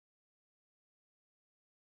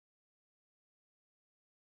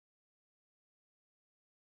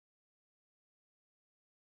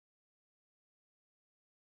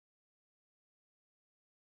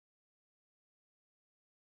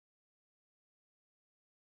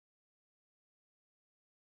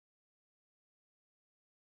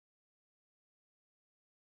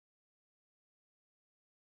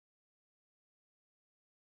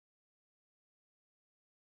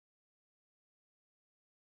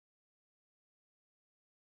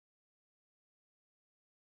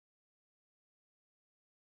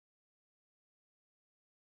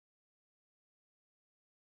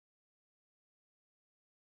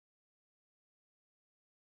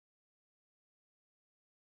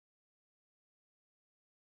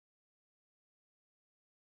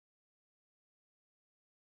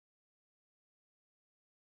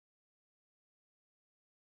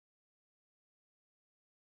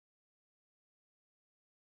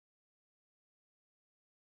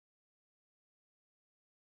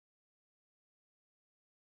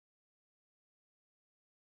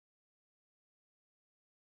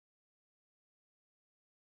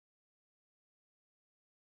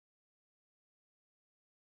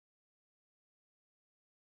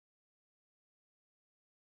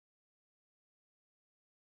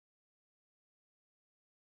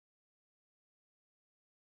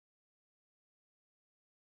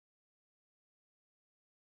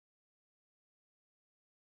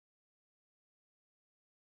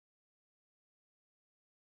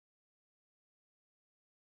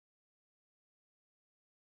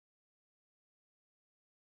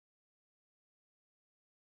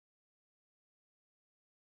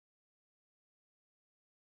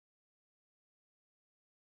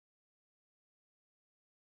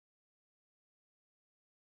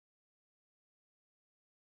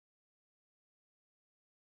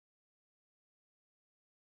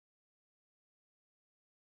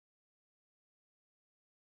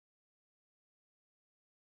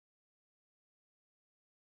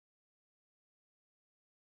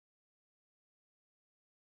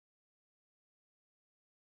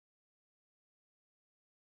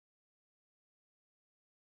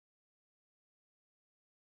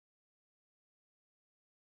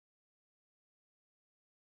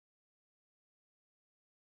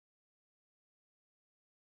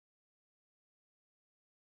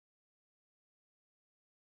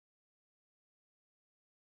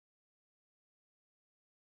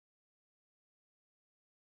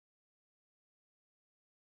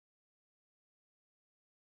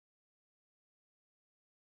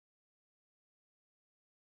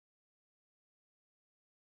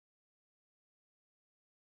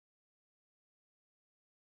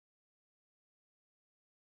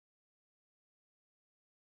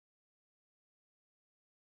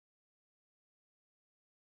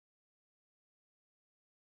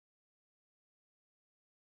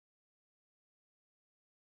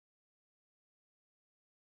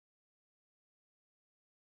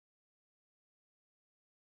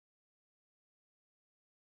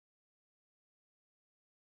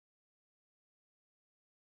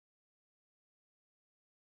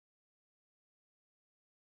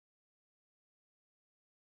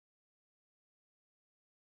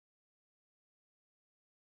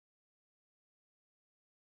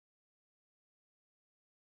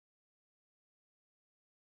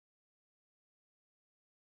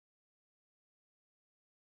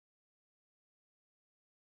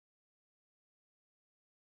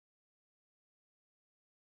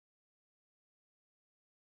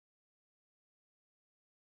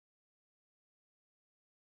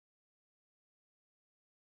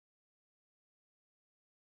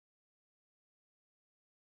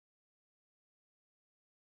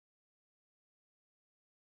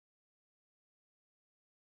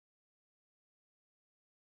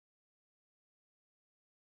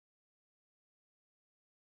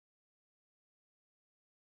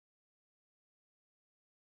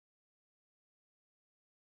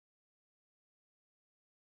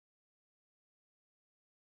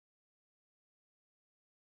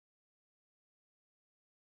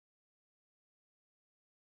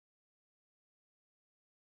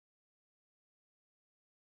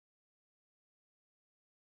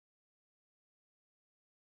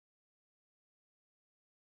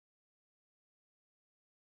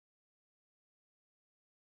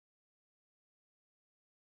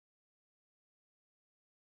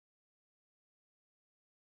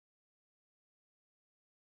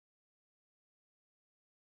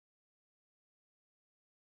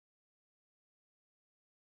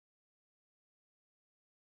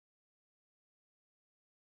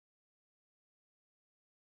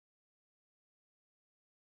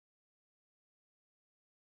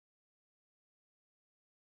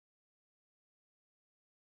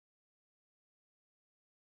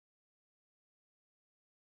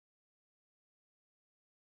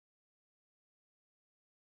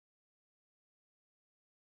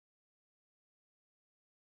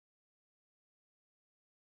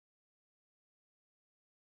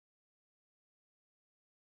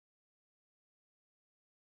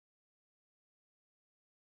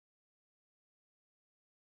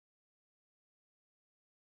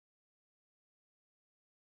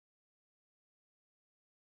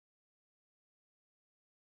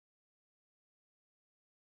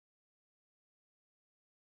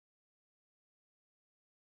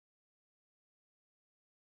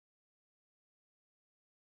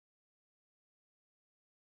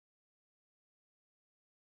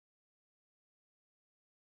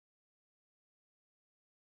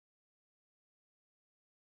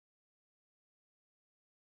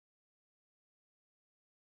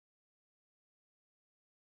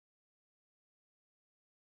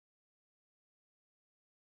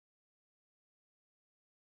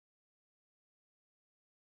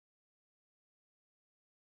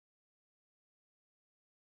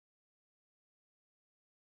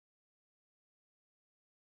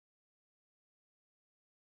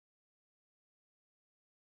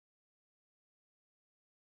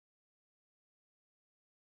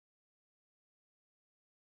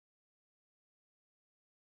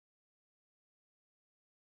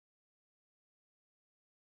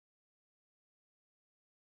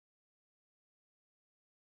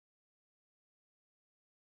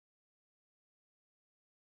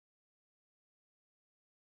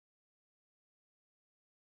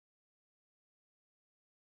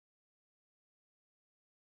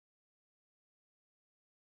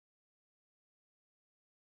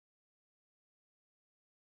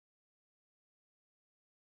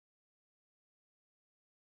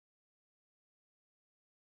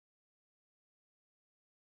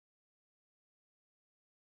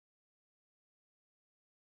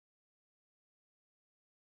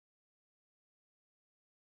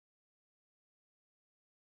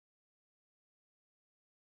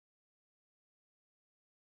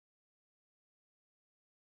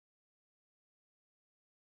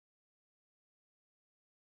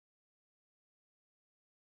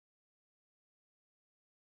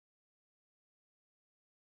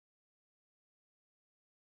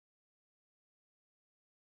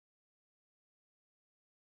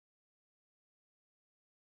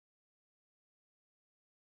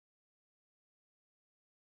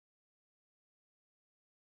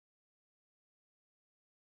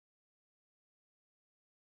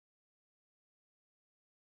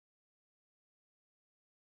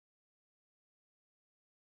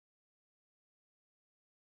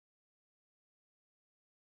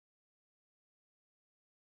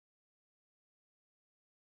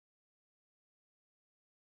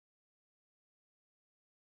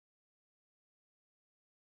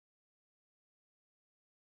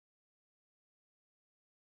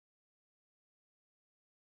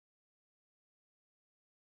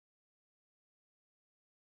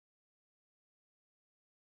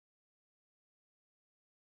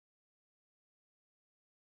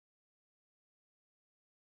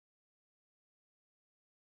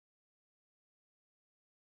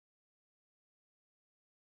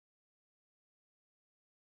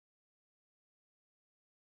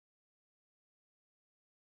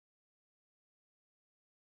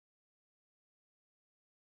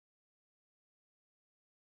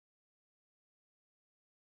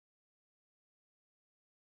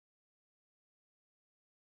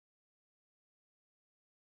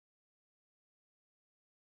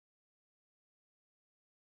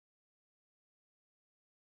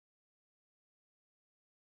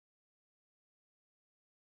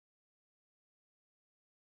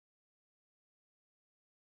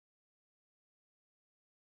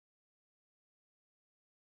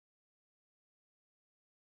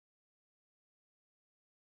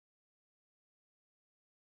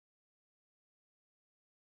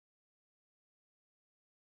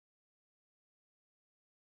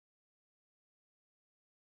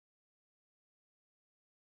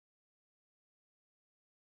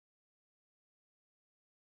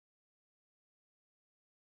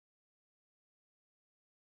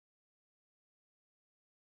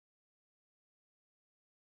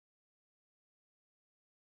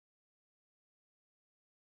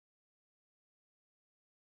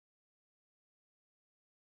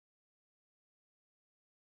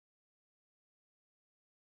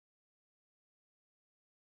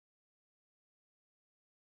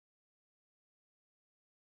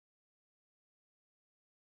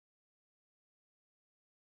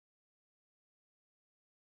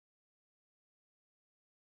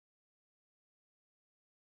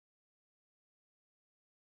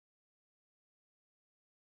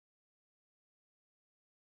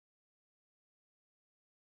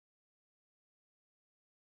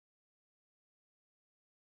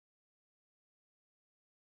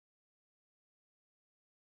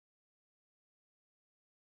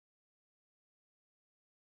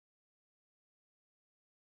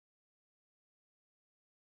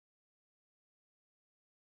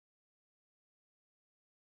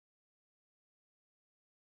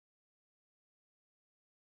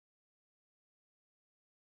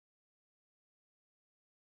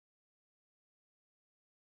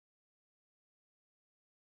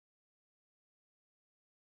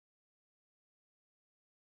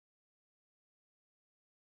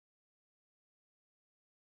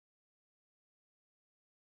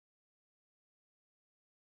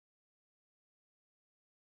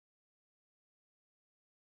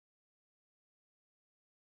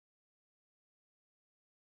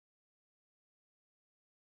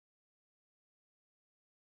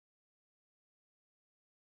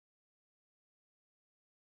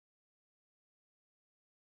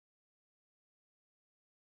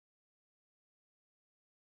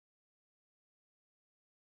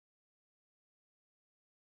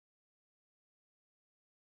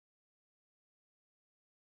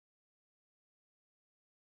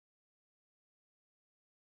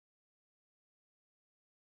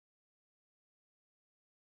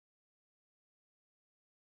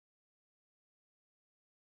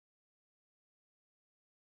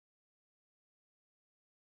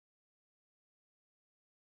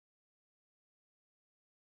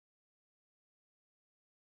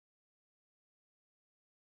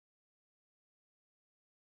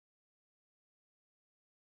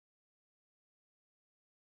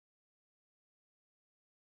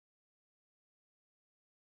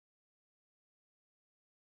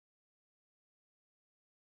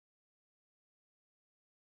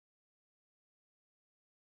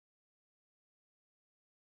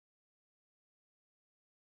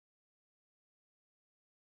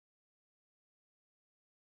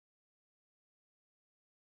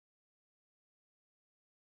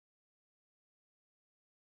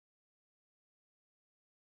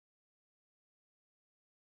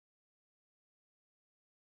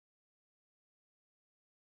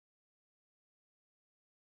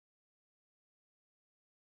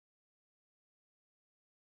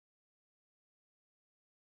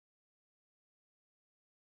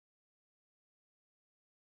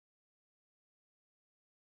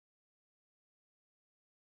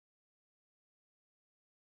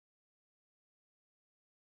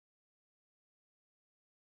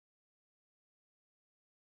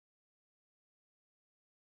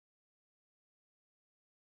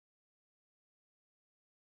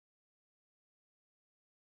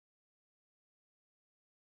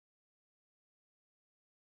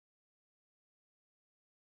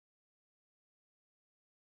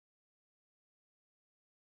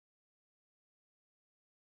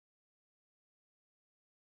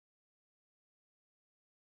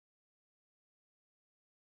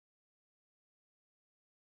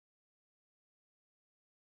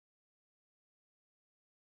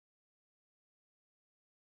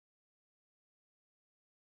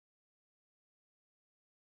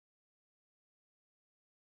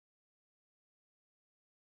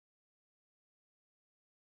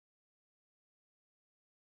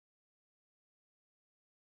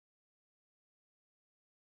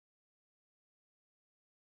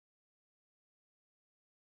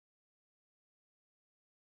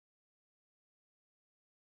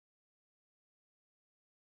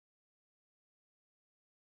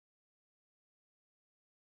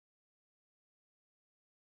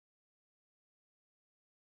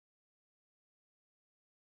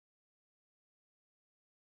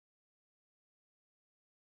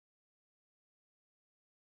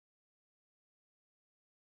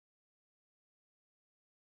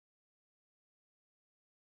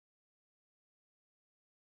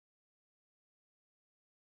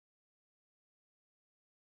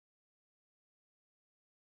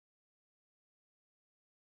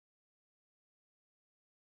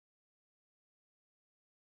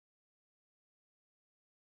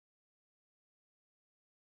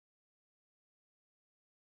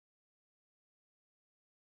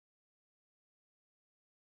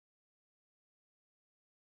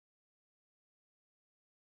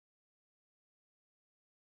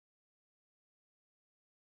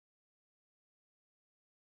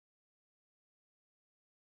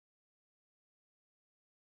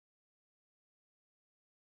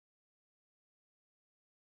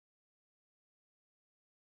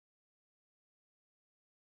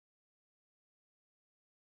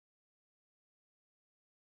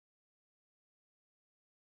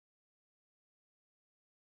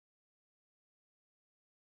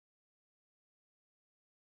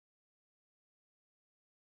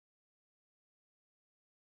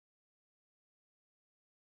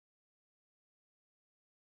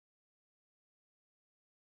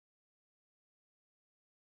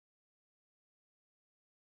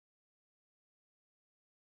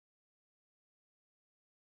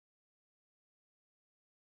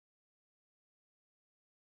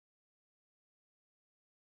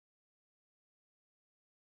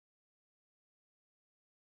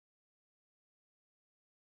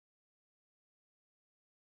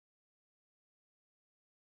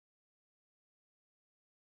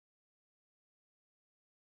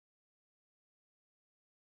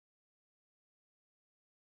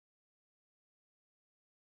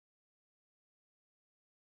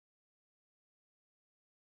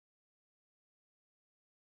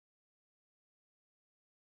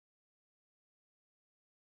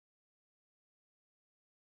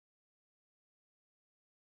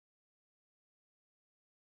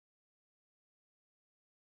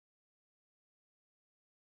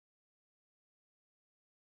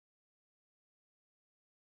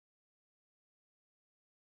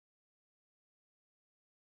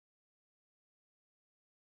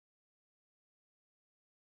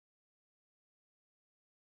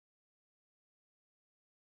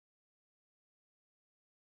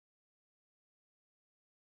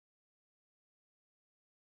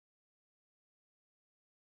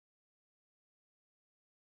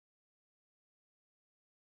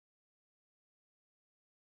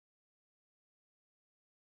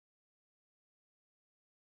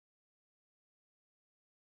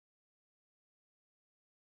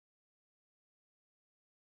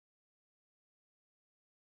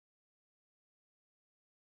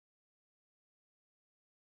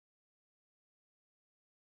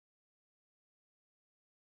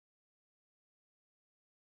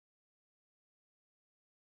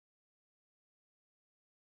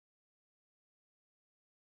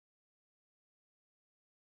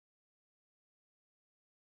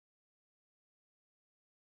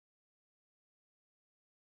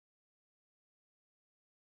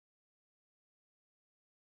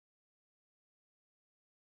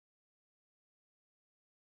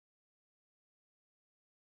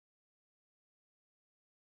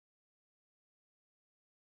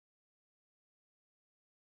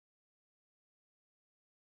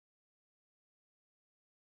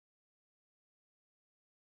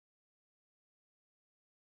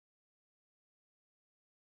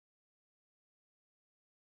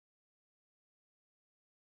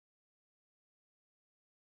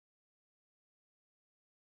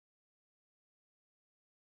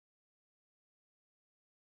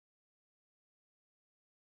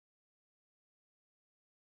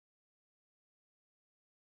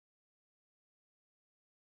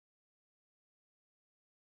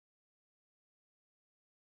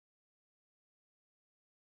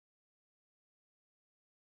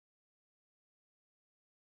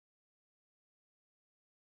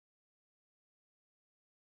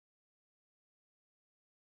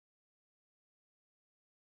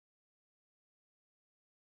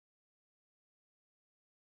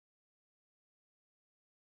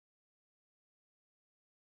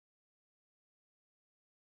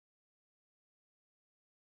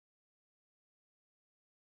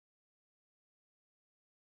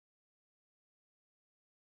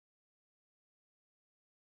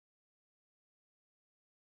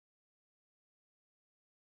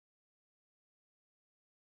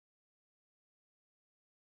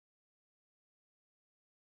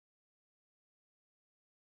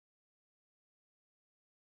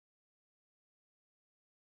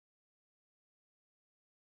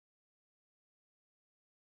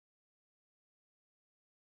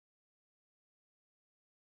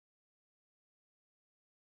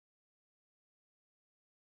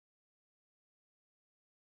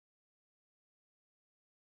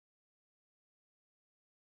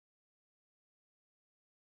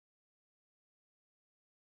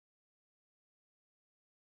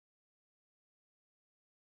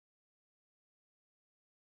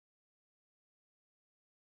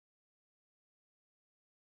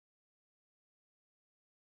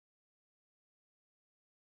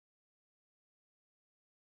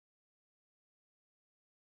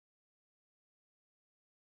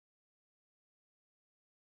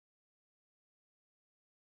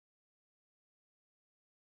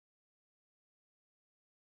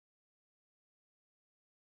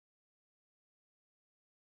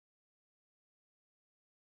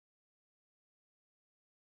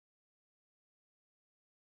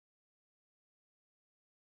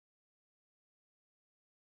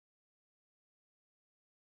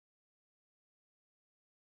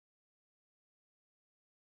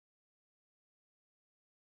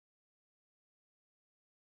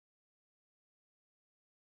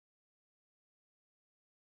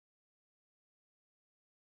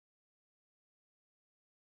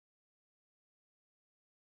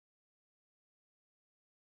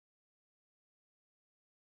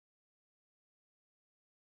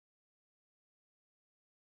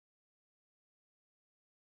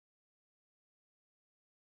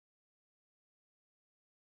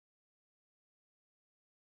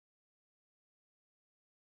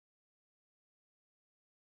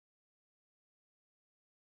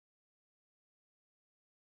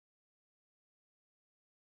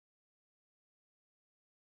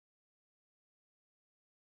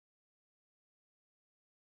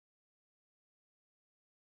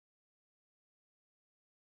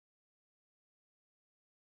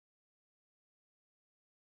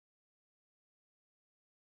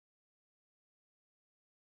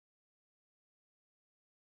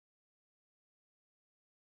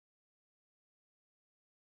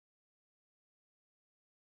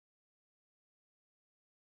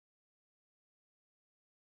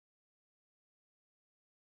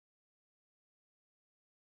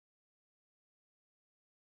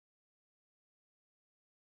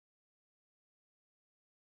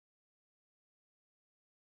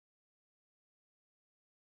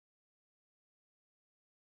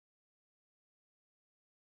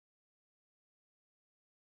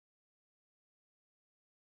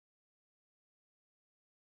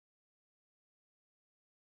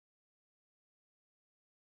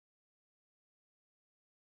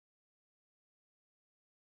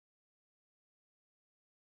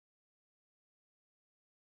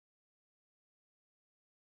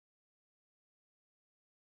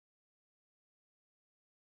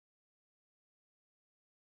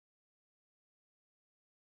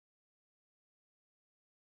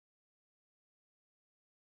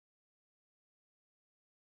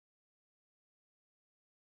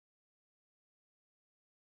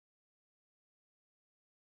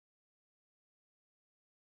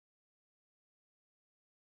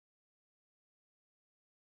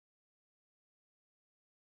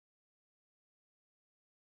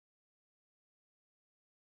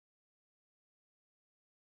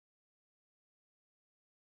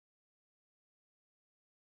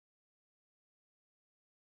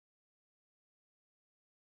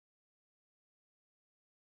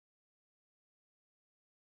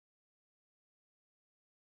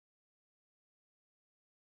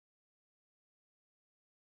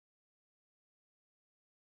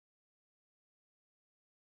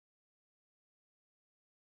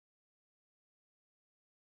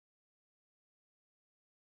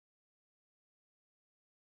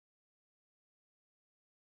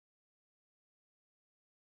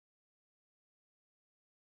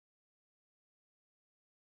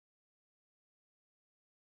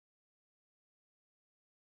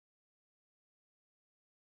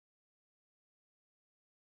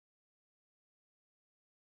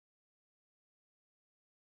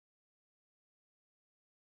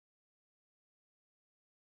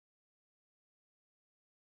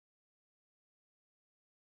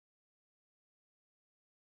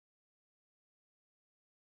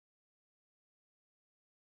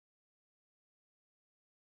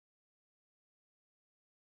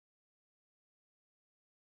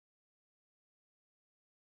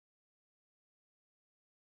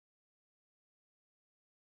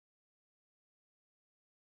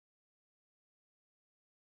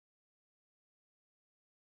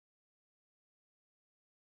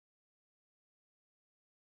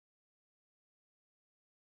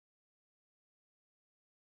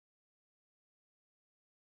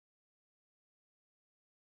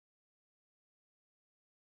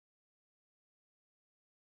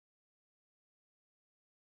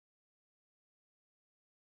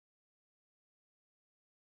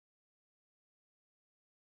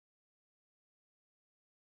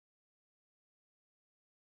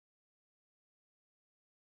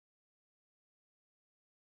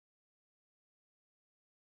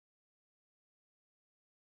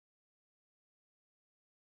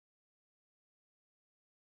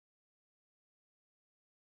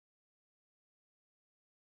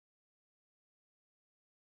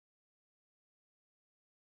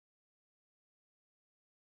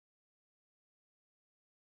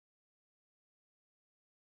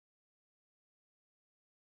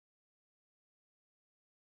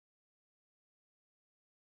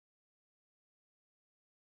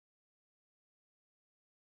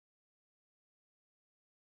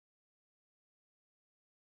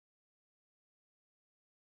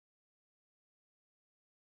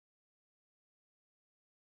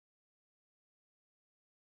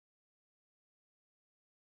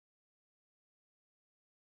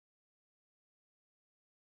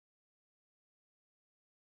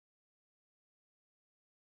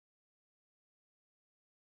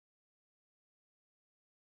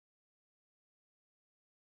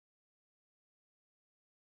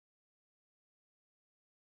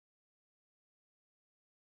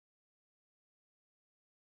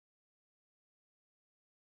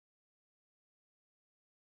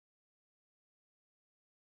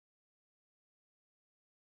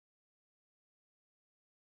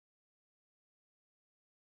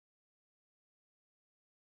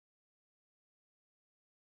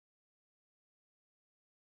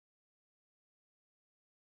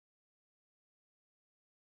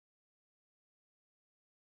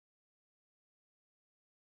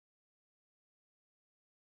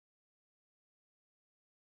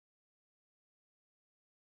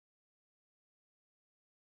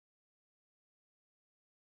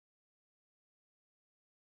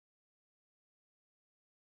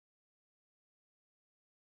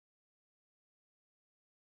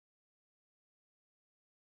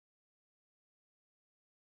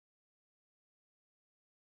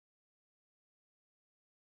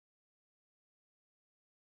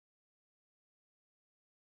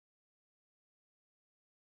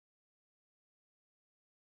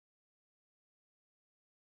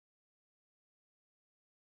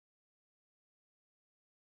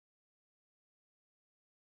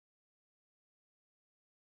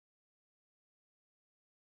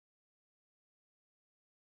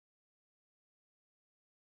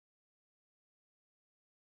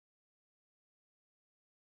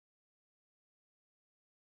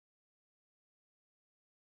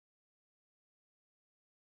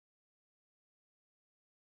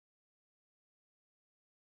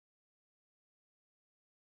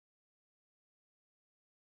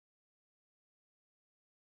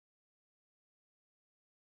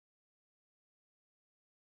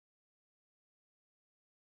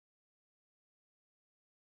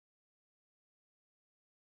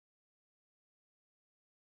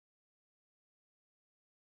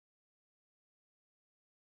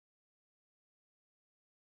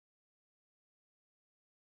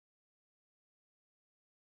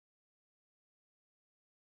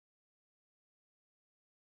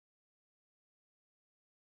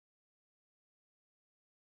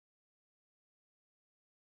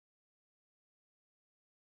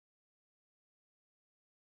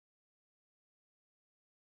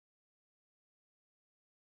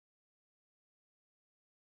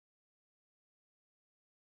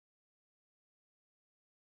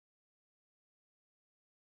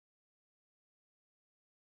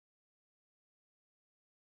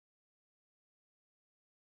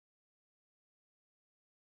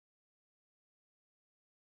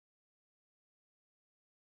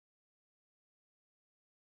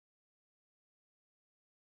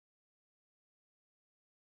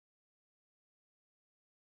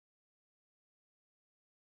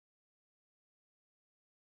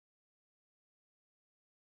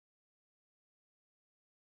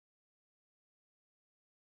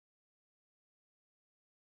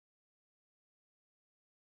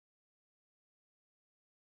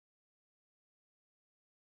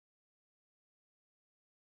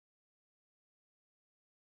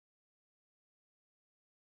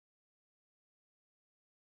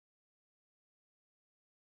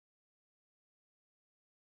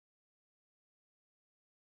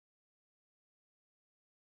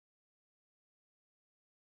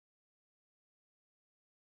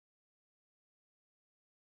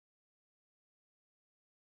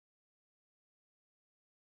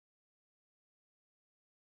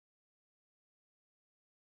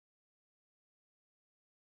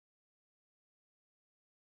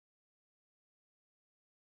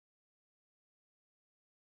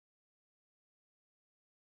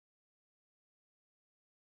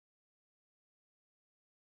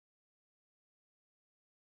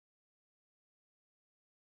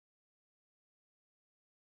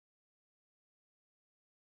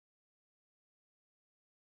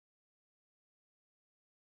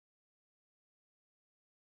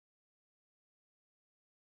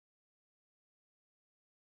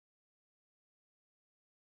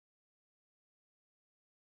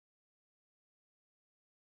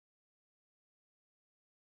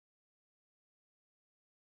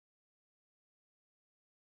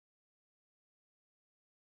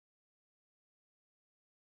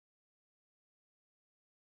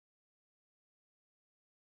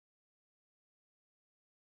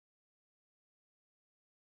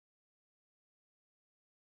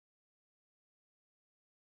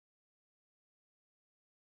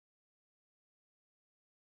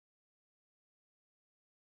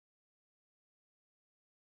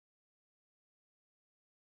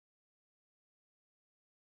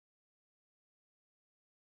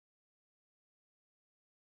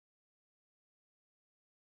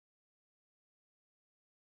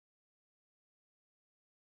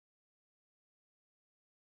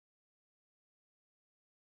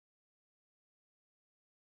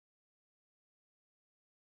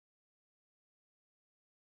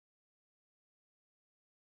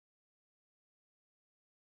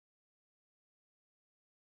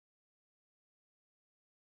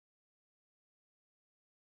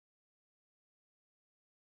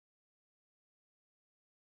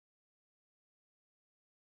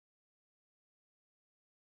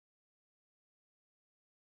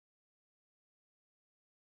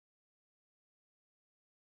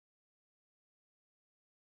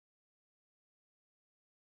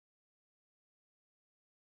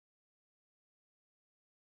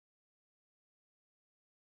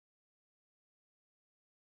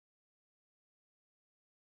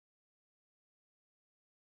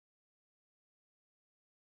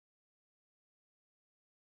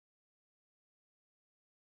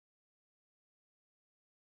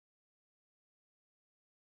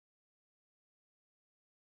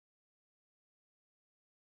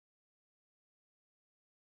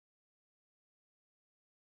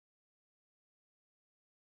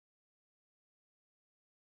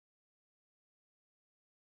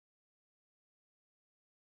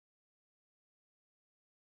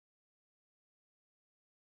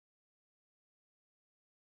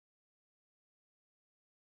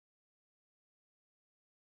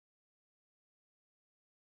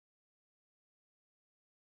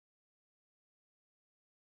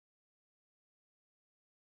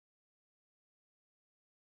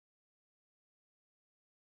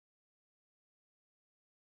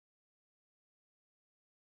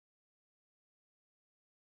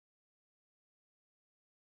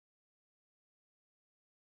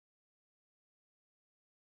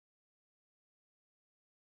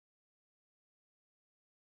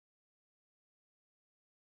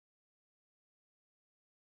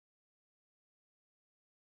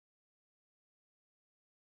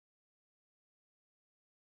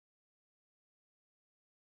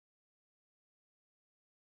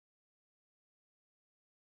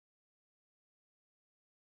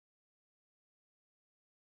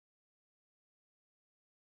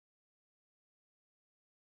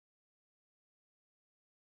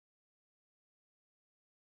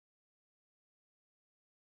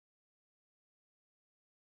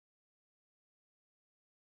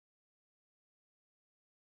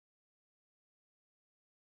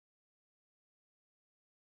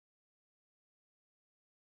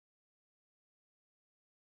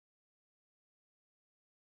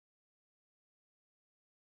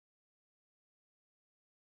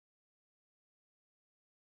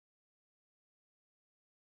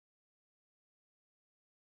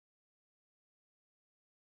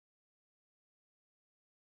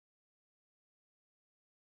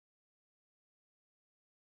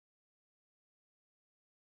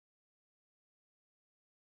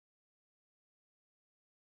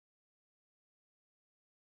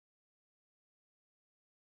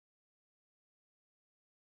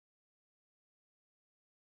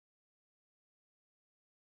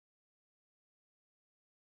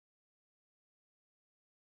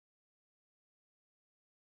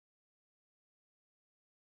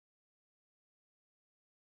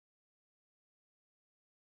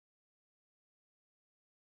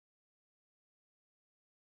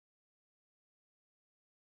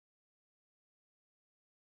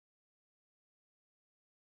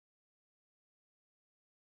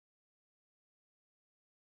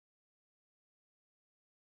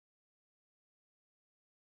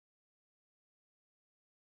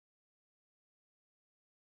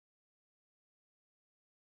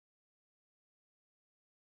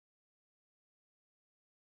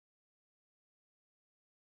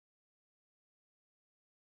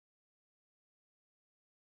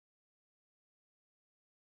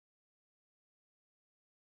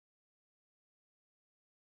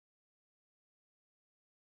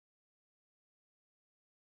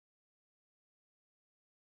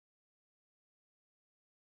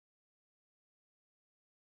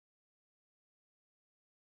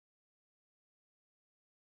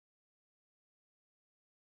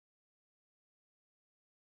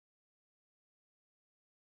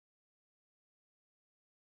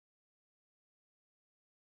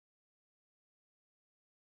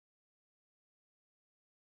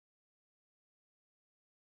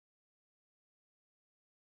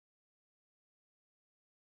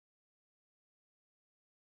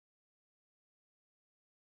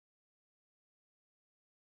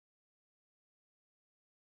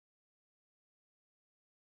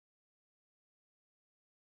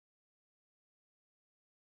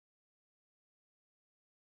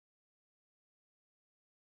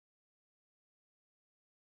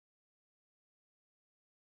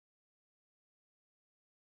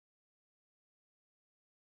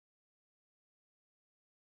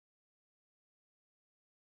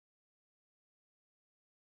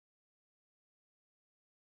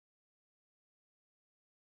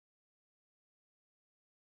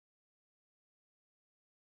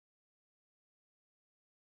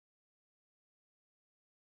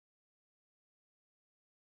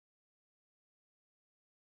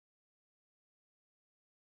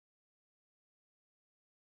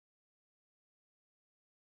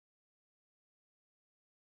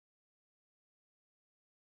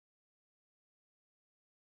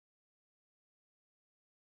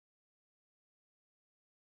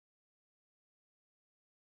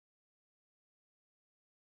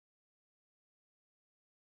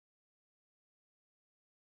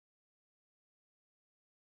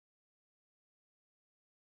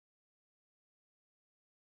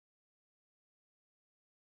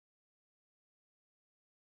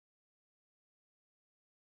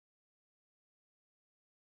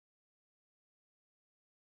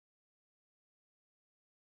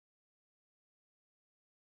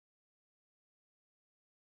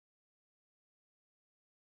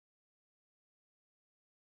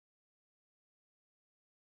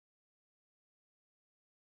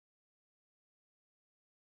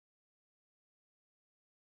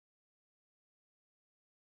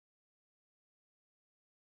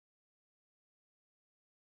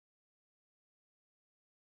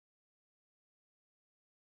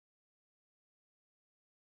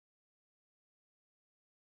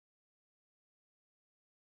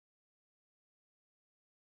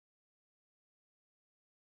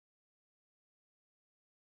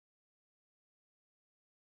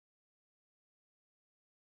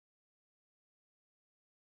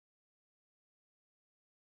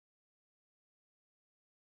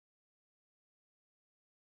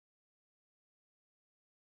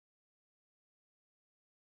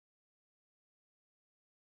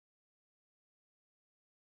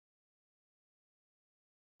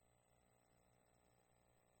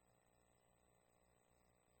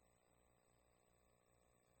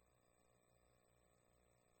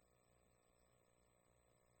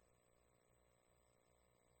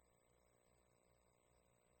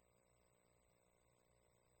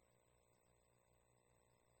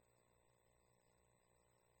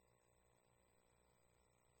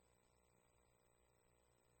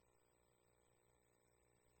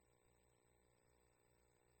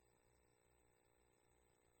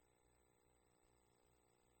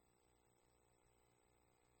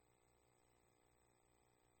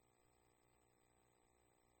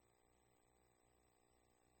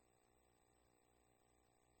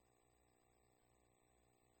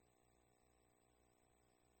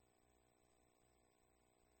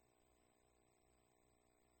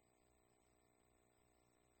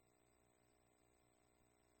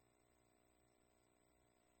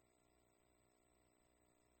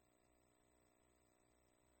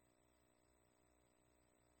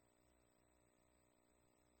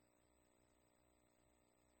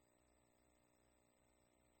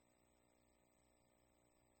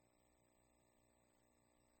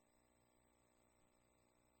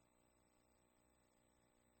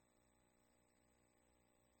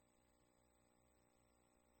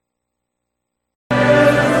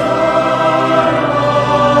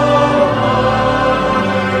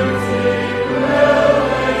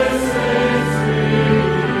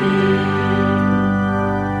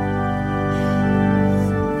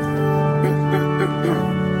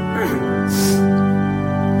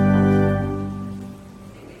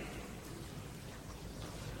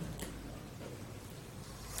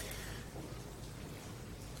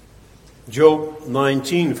Job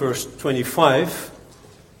 19, verse 25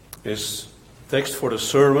 is text for the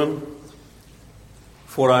sermon.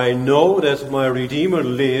 For I know that my Redeemer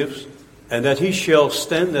lives, and that he shall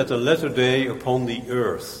stand at the latter day upon the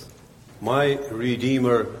earth. My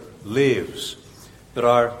Redeemer lives. There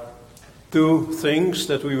are two things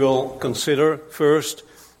that we will consider. First,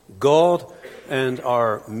 God and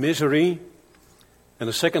our misery. And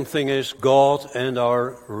the second thing is God and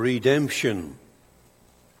our redemption.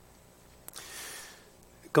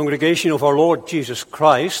 Congregation of our Lord Jesus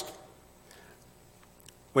Christ,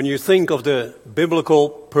 when you think of the biblical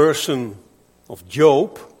person of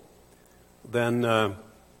Job, then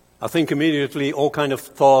I think immediately all kind of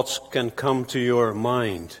thoughts can come to your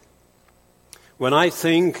mind. When I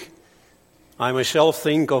myself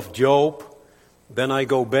think of Job, then I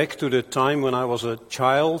go back to the time when I was a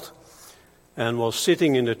child and was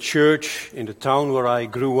sitting in the church in the town where I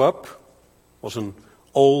grew up. It was an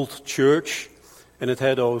old church, and it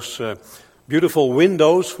had those beautiful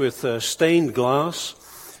windows with stained glass,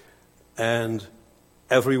 and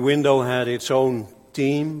every window had its own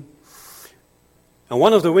theme. And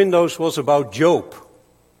one of the windows was about Job.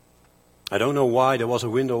 I don't know why there was a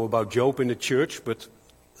window about Job in the church, but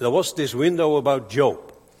there was this window about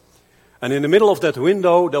Job. And in the middle of that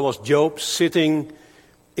window, there was Job sitting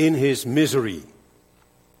in his misery.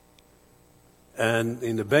 And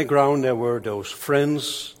in the background, there were those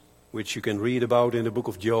friends, which you can read about in the book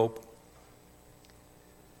of Job.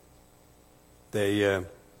 They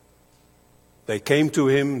came to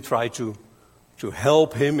him, tried to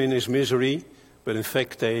help him in his misery, but in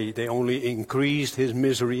fact they only increased his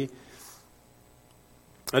misery.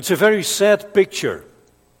 It's a very sad picture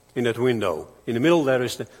in that window. In the middle there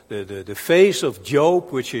is the face of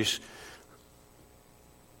Job, which is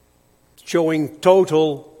showing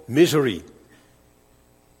total misery.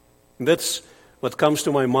 And that's what comes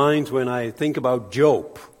to my mind when I think about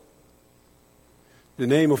Job. The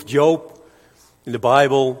name of Job in the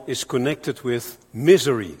Bible is connected with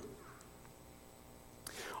misery.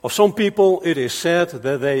 Of some people it is said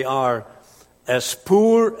that they are as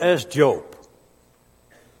poor as Job.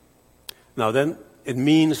 Now then, it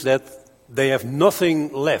means that they have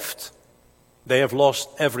nothing left. They have lost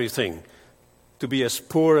everything. To be as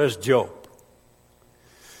poor as Job.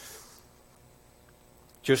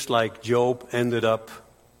 Just like Job ended up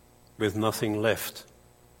with nothing left.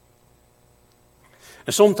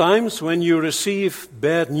 And sometimes when you receive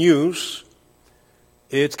bad news,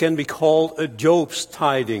 it can be called a Job's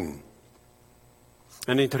tiding.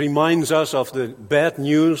 And it reminds us of the bad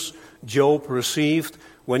news Job received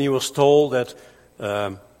when he was told that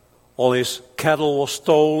all his cattle was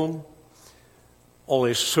stolen, all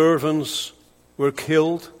his servants were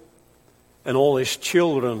killed, and all his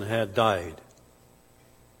children had died.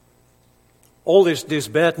 All this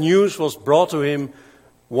bad news was brought to him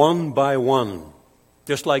one by one.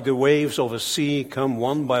 Just like the waves of a sea come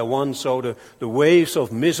one by one, so the waves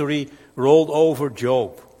of misery rolled over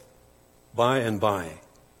Job by and by.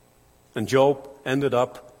 And Job ended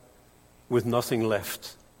up with nothing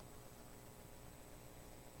left.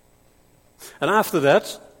 And after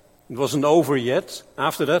that, it wasn't over yet,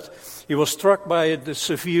 after that he was struck by a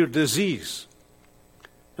severe disease.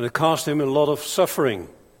 And it caused him a lot of suffering.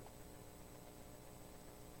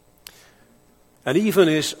 And even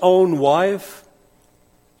his own wife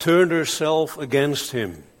turned herself against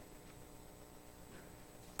him.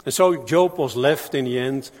 And so Job was left in the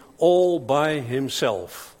end all by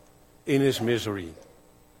himself in his misery.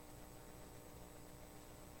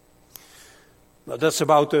 Now that's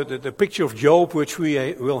about the picture of Job which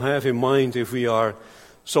we will have in mind if we are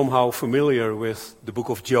somehow familiar with the book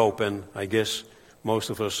of Job. And I guess most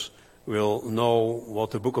of us will know what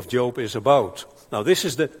the book of Job is about. Now this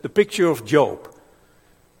is the picture of Job.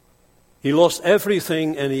 He lost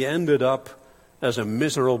everything and he ended up as a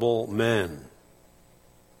miserable man.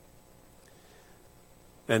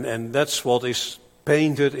 And that's what is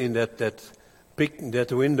painted in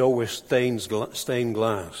that window with stained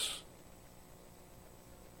glass.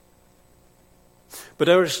 But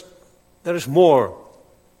there is more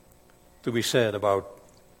to be said about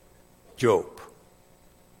Job.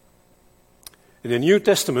 In the New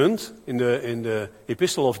Testament, in the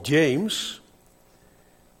Epistle of James,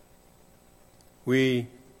 we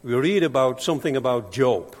read about something about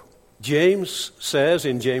Job. James says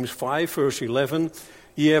in James 5, verse 11,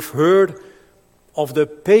 "Ye have heard of the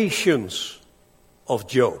patience of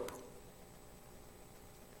Job."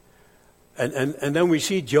 And then we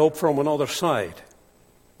see Job from another side.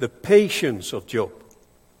 The patience of Job.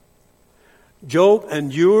 Job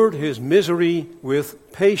endured his misery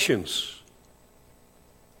with patience.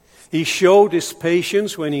 He showed his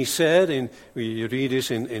patience when he said, we read this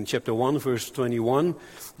in chapter 1, verse 21,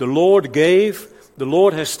 the Lord gave, the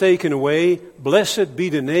Lord has taken away, blessed be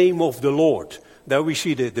the name of the Lord. There we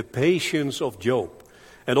see the patience of Job.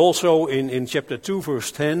 And also in chapter 2,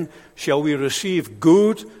 verse 10, shall we receive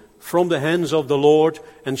good from the hands of the Lord,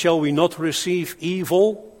 and shall we not receive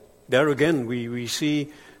evil? There again we see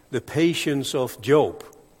the patience of Job.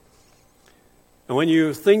 And when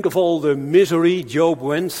you think of all the misery Job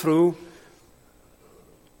went through,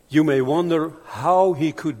 you may wonder how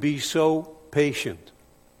he could be so patient.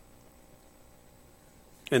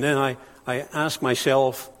 And then I ask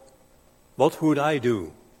myself, what would I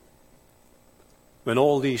do when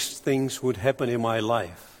all these things would happen in my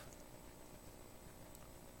life?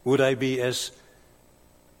 Would I be as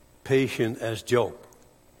patient as Job?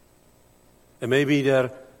 And maybe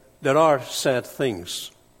there are sad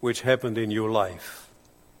things which happened in your life.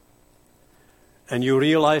 And you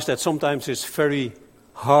realize that sometimes it's very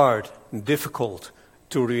hard and difficult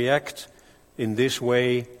to react in this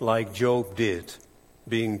way like Job did,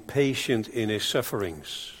 being patient in his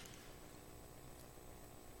sufferings.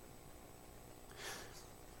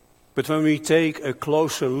 But when we take a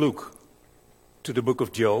closer look to the book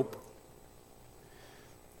of Job,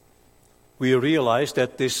 we realize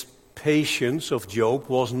that this patience of Job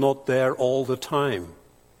was not there all the time.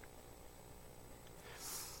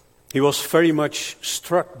 He was very much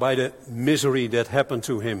struck by the misery that happened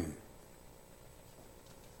to him.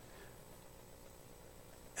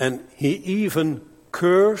 And he even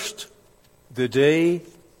cursed the day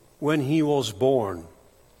when he was born.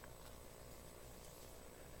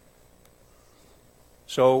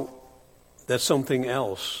 So that's something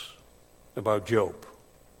else about Job.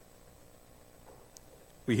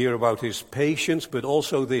 We hear about his patience, but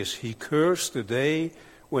also this. He cursed the day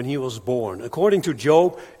when he was born. According to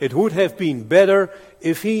Job, it would have been better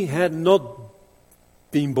if he had not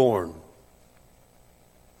been born.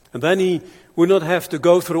 And then he would not have to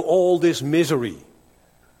go through all this misery.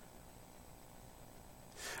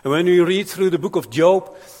 And when we read through the book of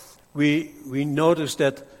Job, we notice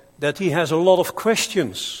that he has a lot of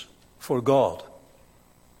questions for God.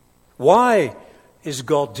 Why is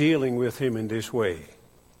God dealing with him in this way?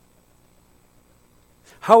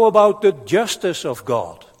 How about the justice of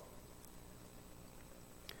God?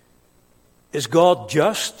 Is God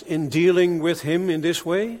just in dealing with him in this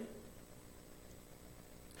way?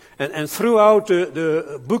 And throughout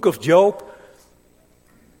the book of Job,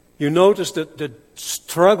 you notice that the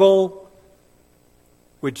struggle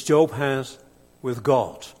which Job has with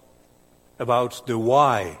God about the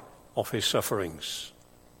why of his sufferings.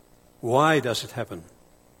 Why does it happen?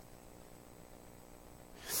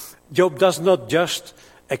 Job does not just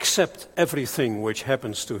accept everything which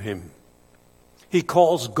happens to him. He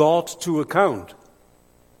calls God to account.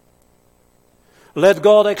 Let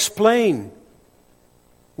God explain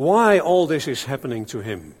why all this is happening to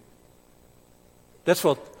him. That's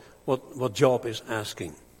what Job is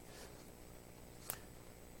asking.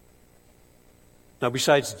 Now,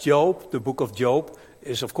 besides Job, the book of Job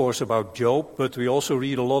is of course about Job, but we also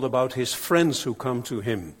read a lot about his friends who come to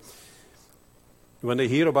him. When they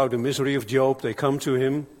hear about the misery of Job, they come to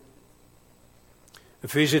him,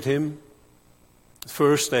 visit him.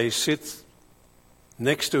 First they sit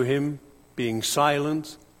next to him, being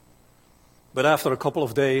silent, but after a couple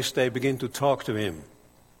of days they begin to talk to him.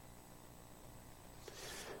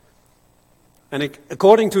 And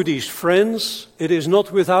according to these friends, it is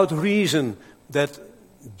not without reason that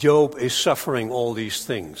Job is suffering all these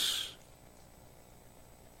things.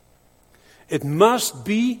 It must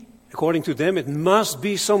be, according to them, it must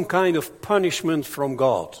be some kind of punishment from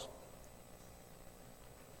God.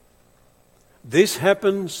 This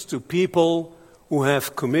happens to people who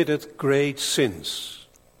have committed great sins.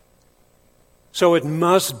 So it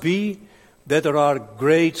must be that there are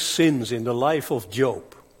great sins in the life of Job.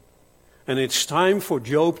 And it's time for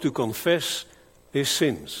Job to confess his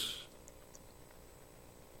sins.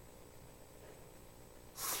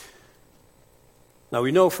 Now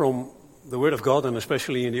we know from the Word of God, and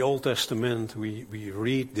especially in the Old Testament, we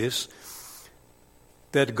read this,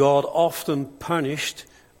 that God often punished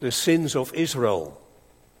the sins of Israel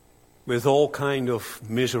with all kind of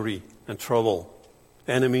misery and trouble,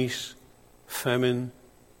 enemies, famine.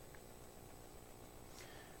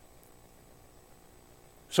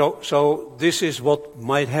 So this is what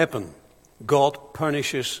might happen. God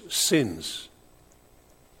punishes sins.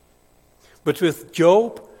 But with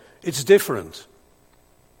Job, it's different.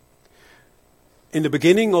 In the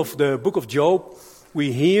beginning of the book of Job,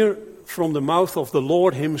 we hear from the mouth of the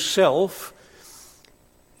Lord himself.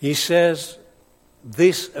 He says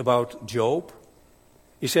this about Job.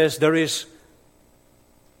 He says, there is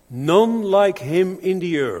none like him in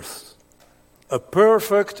the earth, a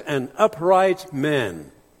perfect and upright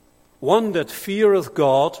man, one that feareth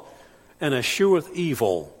God and escheweth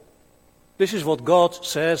evil. This is what God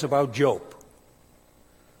says about Job.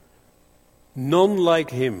 None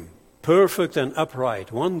like him, perfect and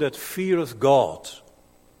upright, one that feareth God.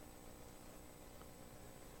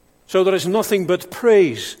 So there is nothing but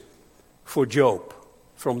praise for Job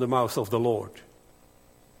from the mouth of the Lord.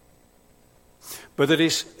 But it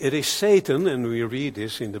is Satan, and we read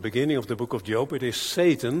this in the beginning of the book of Job, it is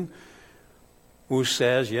Satan who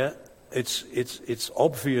says, it's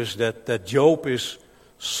obvious that Job is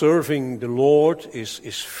serving the Lord,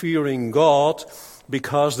 is fearing God,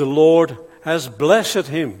 because the Lord has blessed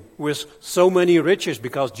him with so many riches,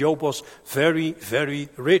 because Job was very, very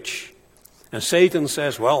rich. And Satan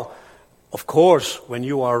says, well, of course, when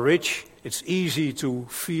you are rich, it's easy to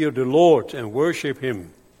fear the Lord and worship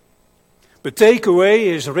him. But take away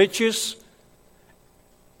his riches,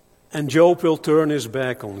 and Job will turn his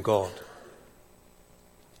back on God.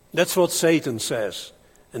 That's what Satan says,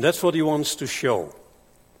 and that's what he wants to show.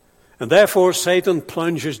 And therefore Satan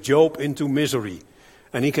plunges Job into misery.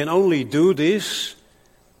 And he can only do this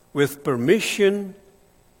with permission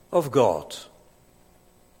of God.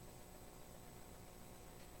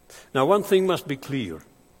 Now, one thing must be clear.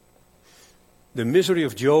 The misery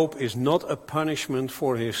of Job is not a punishment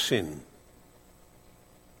for his sin.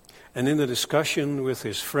 And in the discussion with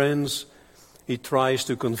his friends, he tries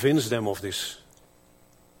to convince them of this.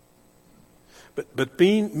 But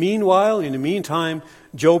meanwhile, in the meantime,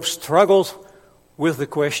 Job struggles with the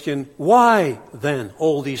question, why then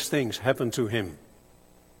all these things happen to him?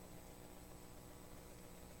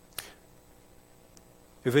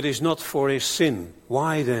 If it is not for his sin,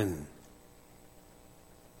 why then?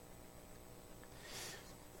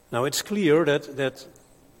 Now it's clear that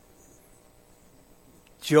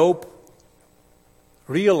Job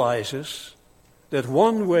realizes that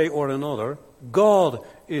one way or another, God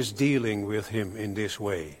is dealing with him in this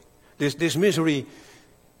way. This misery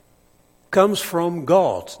comes from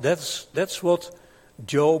God. That's what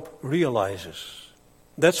Job realizes.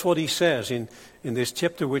 That's what he says in this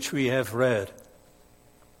chapter which we have read.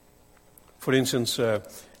 For instance,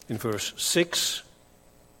 in verse 6,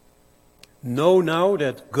 know now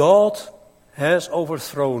that God has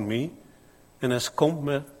overthrown me and has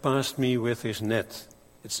compassed me with his net.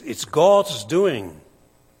 It's God's doing,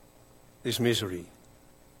 this misery.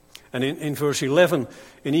 And in verse 11,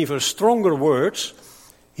 in even stronger words,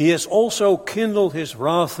 he has also kindled his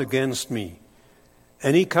wrath against me,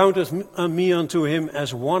 and he counteth me unto him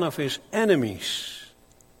as one of his enemies.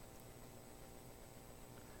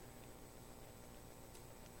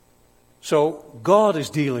 So God is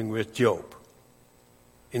dealing with Job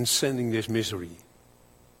in sending this misery.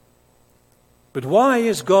 But why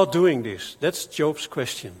is God doing this? That's Job's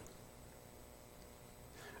question.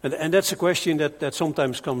 And that's a question that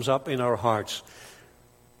sometimes comes up in our hearts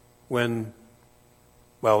when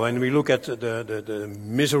we look at the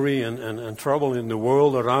misery and trouble in the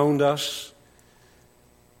world around us.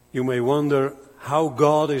 You may wonder how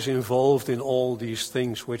God is involved in all these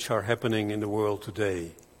things which are happening in the world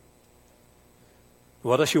today.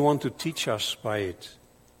 What does he want to teach us by it?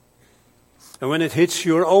 And when it hits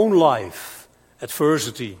your own life,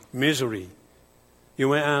 adversity, misery, you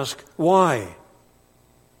may ask, why?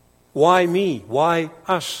 Why me? Why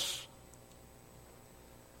us?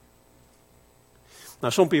 Now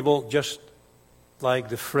some people, just like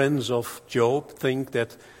the friends of Job, think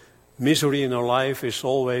that misery in our life is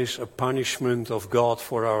always a punishment of God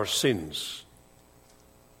for our sins.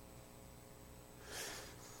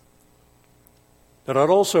 There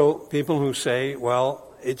are also people who say,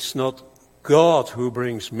 well, it's not God who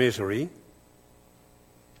brings misery.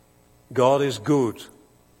 God is good.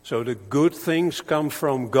 So the good things come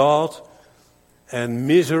from God, and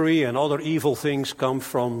misery and other evil things come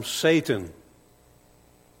from Satan.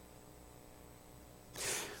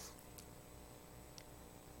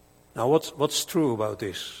 Now what's true about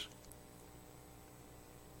this?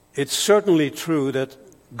 It's certainly true that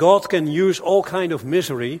God can use all kind of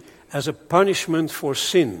misery as a punishment for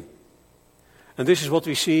sin. And this is what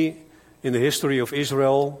we see in the history of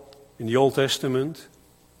Israel in the Old Testament.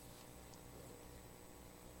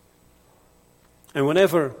 And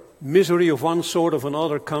whenever misery of one sort or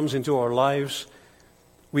another comes into our lives,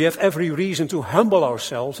 we have every reason to humble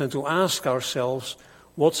ourselves and to ask ourselves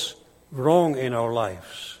what's wrong in our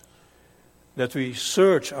lives. That we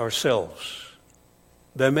search ourselves.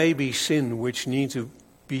 There may be sin which need to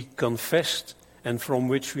be confessed and from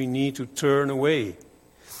which we need to turn away.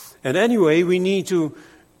 And anyway, we need to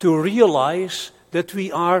realize that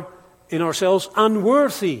we are in ourselves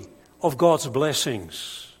unworthy of God's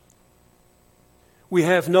blessings. We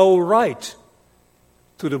have no right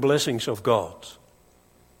to the blessings of God.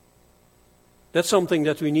 That's something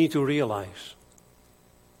that we need to realize.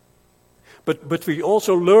 But we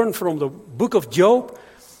also learn from the book of Job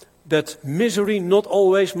that misery not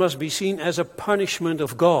always must be seen as a punishment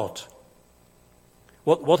of God.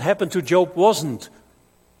 What happened to Job wasn't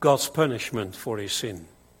God's punishment for his sin,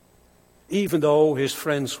 even though his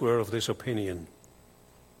friends were of this opinion.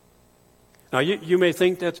 Now you may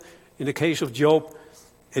think that in the case of Job,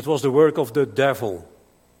 it was the work of the devil.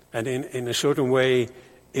 And in a certain way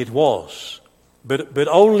it was. But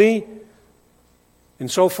only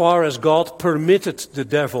insofar as God permitted the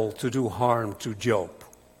devil to do harm to Job.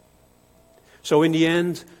 So in the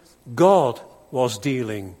end, God was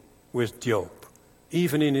dealing with Job,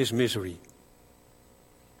 even in his misery.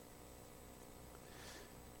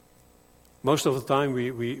 Most of the time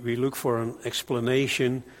we look for an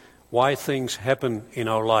explanation why things happen in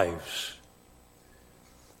our lives.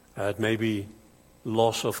 It may be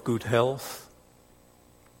loss of good health.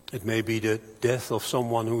 It may be the death of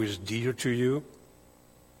someone who is dear to you.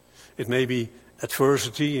 It may be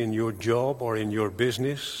adversity in your job or in your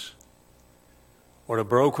business, or a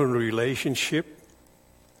broken relationship,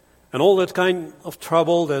 and all that kind of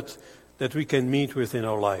trouble that we can meet with in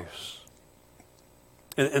our lives.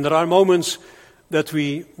 And there are moments that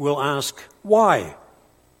we will ask, why?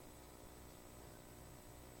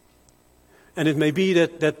 And it may be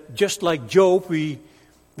that just like Job, we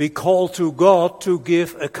call to God to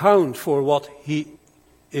give account for what He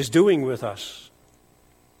is doing with us.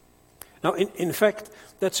 Now, in fact,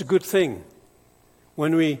 that's a good thing.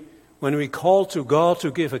 When we call to God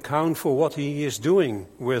to give account for what He is doing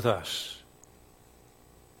with us.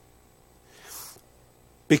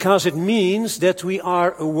 Because it means that we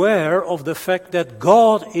are aware of the fact that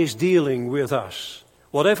God is dealing with us.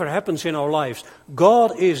 Whatever happens in our lives,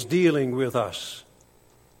 God is dealing with us.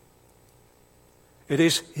 It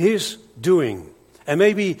is His doing. And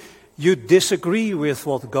maybe you disagree with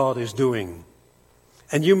what God is doing.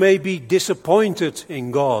 And you may be disappointed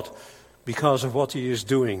in God because of what He is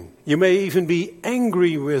doing. You may even be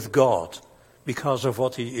angry with God because of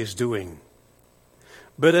what He is doing.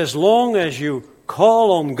 But as long as you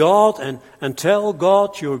call on God and tell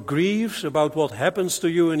God your griefs about what happens to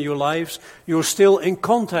you in your lives, you're still in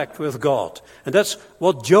contact with God. And that's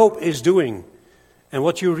what Job is doing. And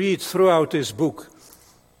what you read throughout this book.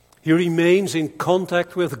 He remains in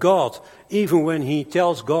contact with God, even when he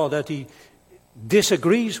tells God that he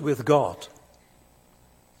disagrees with God.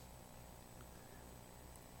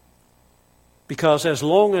 Because as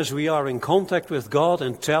long as we are in contact with God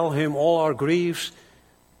and tell Him all our griefs,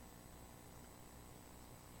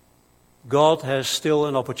 God has still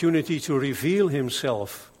an opportunity to reveal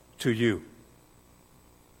Himself to you.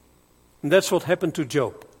 And that's what happened to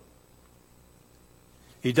Job.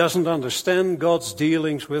 He doesn't understand God's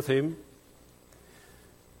dealings with him.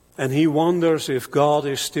 And he wonders if God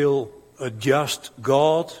is still a just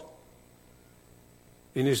God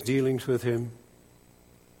in His dealings with him.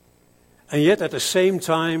 And yet at the same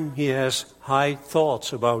time he has high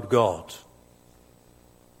thoughts about God.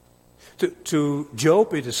 To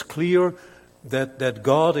Job it is clear that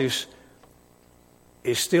God is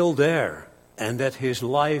still there and that his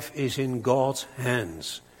life is in God's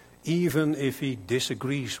hands, even if he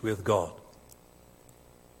disagrees with God.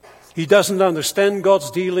 He doesn't understand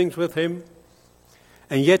God's dealings with him,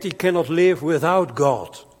 and yet he cannot live without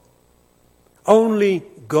God. Only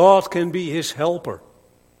God can be his helper.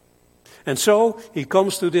 And so he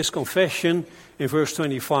comes to this confession in verse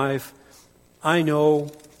 25, I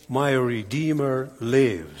know my Redeemer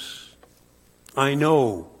lives. I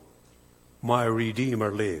know my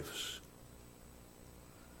Redeemer lives.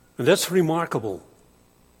 And that's remarkable.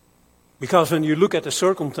 Because when you look at the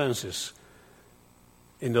circumstances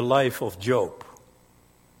in the life of Job,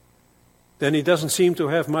 then he doesn't seem to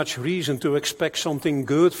have much reason to expect something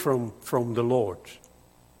good from the Lord.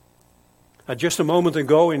 Just a moment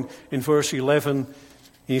ago in verse 11,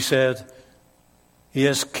 he said, He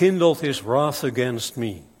has kindled His wrath against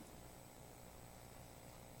me.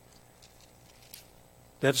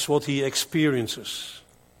 That's what he experiences.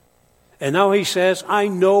 And now he says, I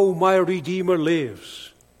know my Redeemer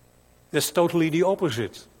lives. That's totally the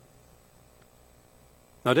opposite.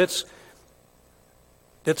 Now that's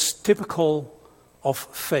typical of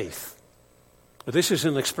faith. This is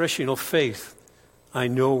an expression of faith. I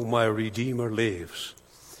know my Redeemer lives.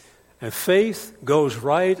 And faith goes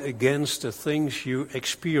right against the things you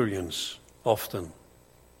experience often.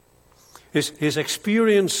 His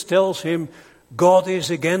experience tells him, God is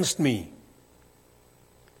against me.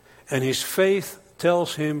 And his faith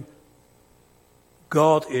tells him,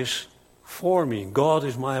 God is for me. God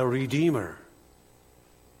is my Redeemer.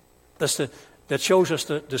 That shows us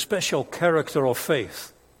the special character of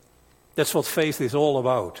faith. That's what faith is all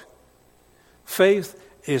about. Faith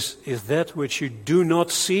is that which you do not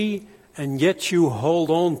see, and yet you hold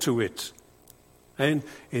on to it. And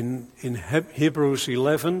in Hebrews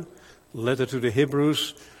 11, letter to the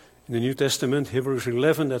Hebrews, in the New Testament, Hebrews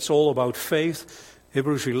 11, that's all about faith.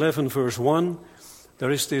 Hebrews 11, verse 1,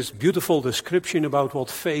 there is this beautiful description about what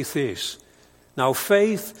faith is. Now,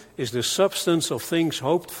 faith is the substance of things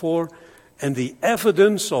hoped for and the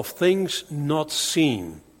evidence of things not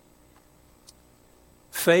seen.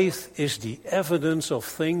 Faith is the evidence of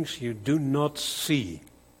things you do not see.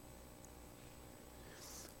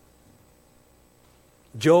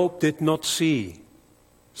 Job did not see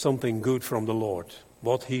something good from the Lord.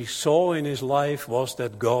 What he saw in his life was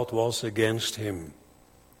that God was against him.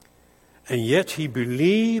 And yet he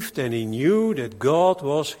believed and he knew that God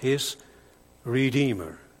was his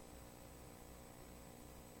Redeemer.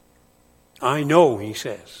 I know, he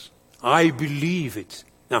says. I believe it.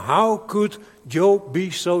 Now, how could Job be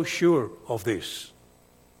so sure of this?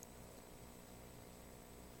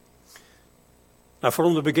 Now,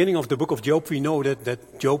 from the beginning of the book of Job, we know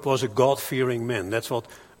that Job was a God-fearing man. That's what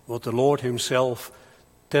the Lord himself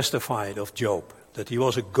testified of Job, that he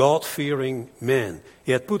was a God-fearing man.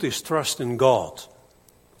 He had put his trust in God.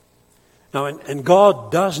 Now, and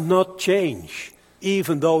God does not change,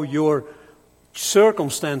 even though your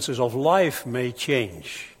circumstances of life may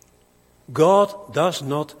change. God does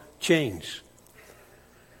not change.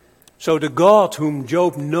 So the God whom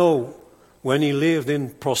Job knew when he lived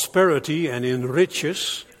in prosperity and in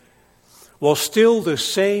riches was still the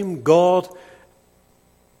same God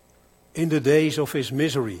in the days of his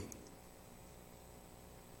misery.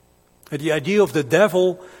 And the idea of the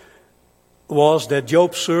devil was that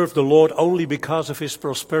Job served the Lord only because of his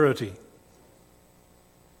prosperity.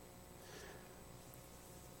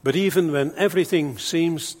 But even when everything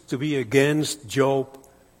seems to be against Job,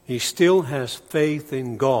 he still has faith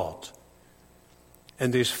in God.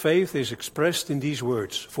 And this faith is expressed in these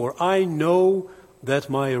words, "For I know that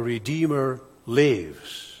my Redeemer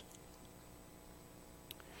lives."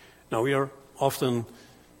 Now we are often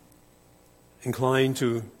inclined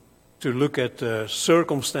to look at the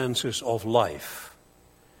circumstances of life,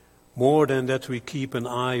 more than that we keep an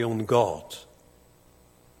eye on God.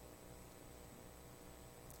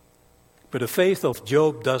 But the faith of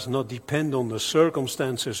Job does not depend on the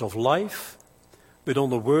circumstances of life, but on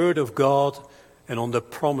the Word of God and on the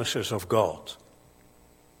promises of God.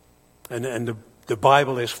 And the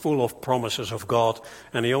Bible is full of promises of God.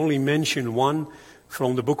 And I only mention one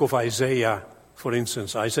from the book of Isaiah, for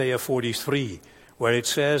instance, Isaiah 43, where it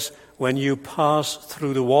says, "When you pass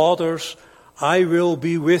through the waters, I will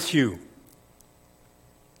be with you.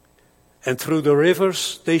 And through the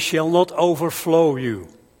rivers, they shall not overflow you.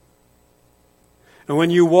 And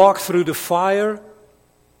when you walk through the fire,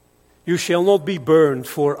 you shall not be burned,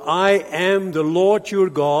 for I am the Lord your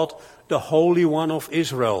God, the Holy One of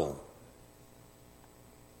Israel."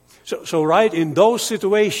 So right in those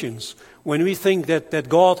situations, when we think that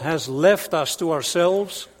God has left us to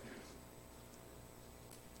ourselves,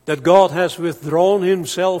 that God has withdrawn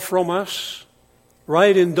himself from us,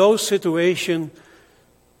 right in those situations,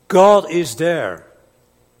 God is there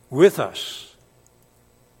with us.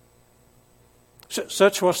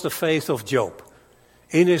 Such was the faith of Job.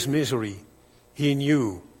 In his misery, he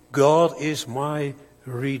knew, God is my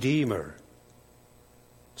Redeemer.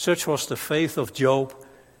 Such was the faith of Job,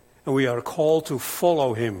 and we are called to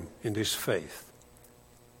follow him in this faith.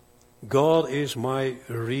 God is my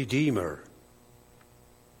Redeemer.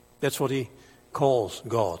 That's what he calls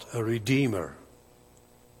God, a Redeemer.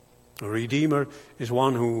 A Redeemer is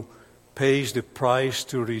one who pays the price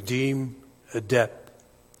to redeem a debt.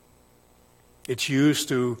 It's used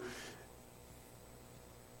to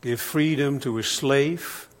give freedom to a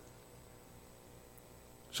slave.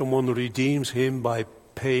 Someone redeems him by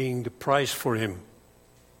paying the price for him.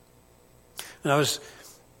 And I was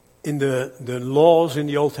in the laws in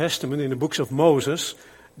the Old Testament, in the books of Moses,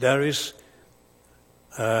 there is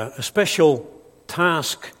a special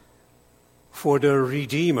task for the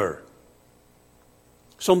Redeemer.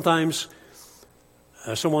 Sometimes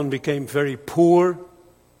someone became very poor,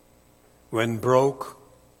 went broke,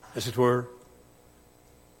 as it were,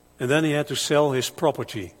 and then he had to sell his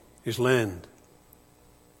property, his land.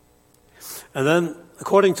 And then,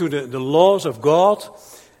 according to the laws of God,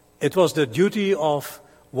 it was the duty of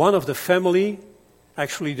one of the family,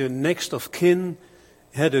 actually the next of kin,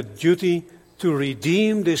 had a duty to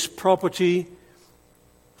redeem this property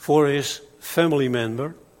for his family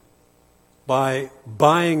member by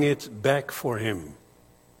buying it back for him,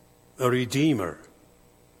 a redeemer.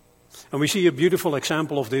 And we see a beautiful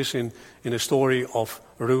example of this in the story of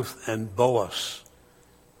Ruth and Boaz,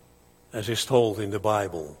 as is told in the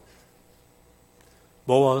Bible.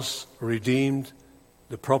 Boaz redeemed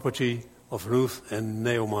the property of Ruth and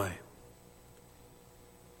Naomi.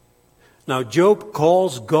 Now Job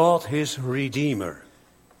calls God his Redeemer.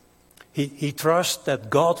 He trusts that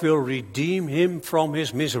God will redeem him from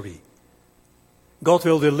his misery. God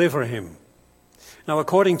will deliver him. Now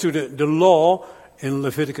according to the law in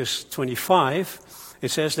Leviticus 25,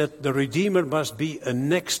 it says that the Redeemer must be a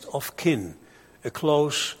next of kin, a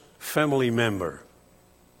close family member.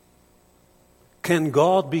 Can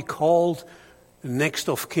God be called next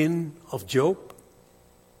of kin of Job?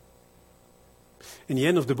 In the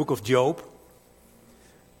end of the book of Job,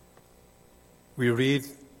 we read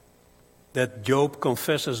that Job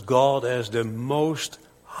confesses God as the Most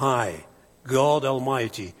High, God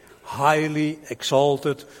Almighty, highly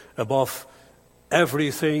exalted above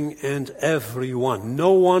everything and everyone.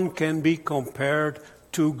 No one can be compared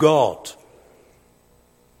to God.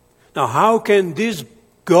 Now, how can this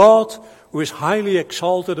God, who is highly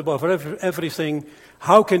exalted above everything,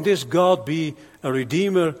 how can this God be a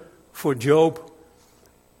redeemer for Job?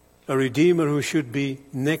 A redeemer who should be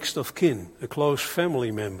next of kin, a close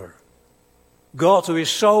family member. God who is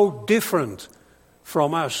so different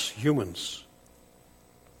from us humans.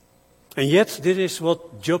 And yet this is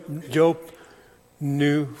what Job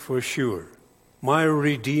knew for sure. My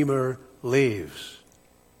Redeemer lives.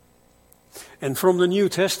 And from the New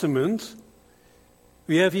Testament,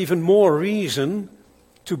 we have even more reason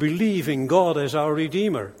to believe in God as our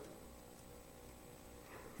Redeemer.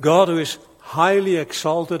 God who is highly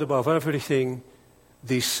exalted above everything,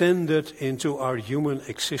 descended into our human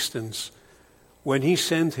existence when he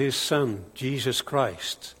sent his Son, Jesus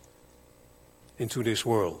Christ, into this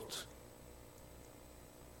world.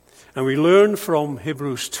 And we learn from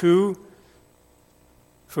Hebrews 2,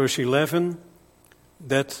 verse 11,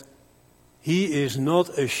 that he is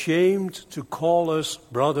not ashamed to call us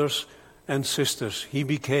brothers and sisters. He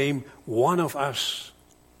became one of us.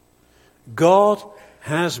 God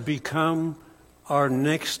has become our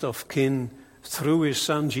next of kin through his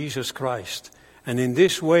Son Jesus Christ. And in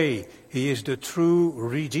this way, he is the true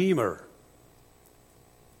Redeemer.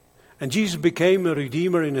 And Jesus became a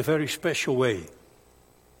Redeemer in a very special way.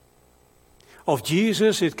 Of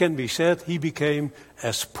Jesus, it can be said, he became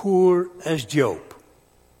as poor as Job.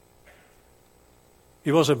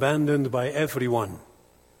 He was abandoned by everyone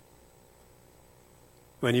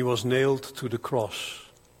when he was nailed to the cross,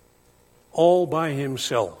 all by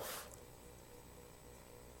himself.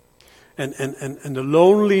 And the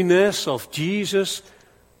loneliness of Jesus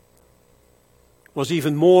was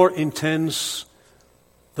even more intense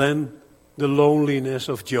than the loneliness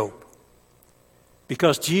of Job.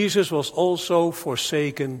 Because Jesus was also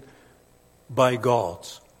forsaken by God.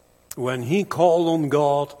 When he called on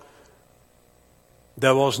God,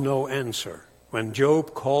 there was no answer. When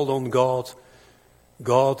Job called on God,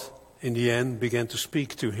 God in the end began to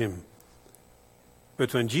speak to him.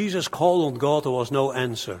 But when Jesus called on God, there was no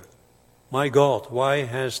answer. My God, why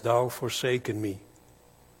hast thou forsaken me?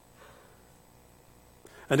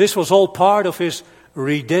 And this was all part of his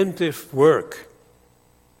redemptive work.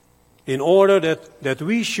 In order that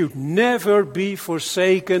we should never be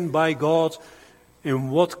forsaken by God in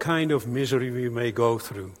what kind of misery we may go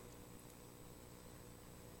through.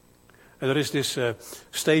 And there is this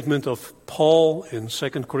statement of Paul in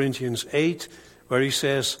 2 Corinthians 8, where he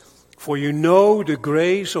says, "For you know the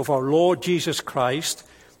grace of our Lord Jesus Christ,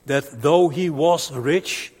 that though he was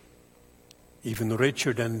rich," even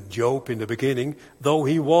richer than Job in the beginning, "though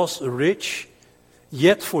he was rich,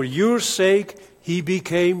 yet for your sake he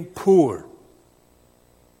became poor."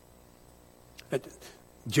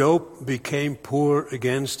 Job became poor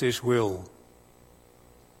against his will.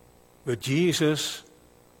 But Jesus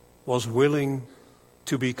was willing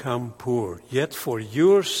to become poor. Yet for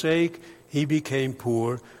your sake he became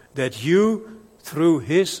poor, that you, through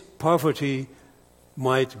his poverty,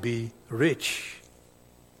 might be rich.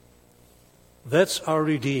 That's our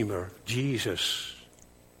Redeemer, Jesus,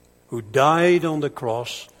 who died on the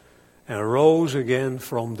cross and rose again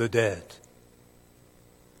from the dead.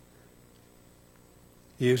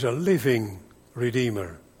 He is a living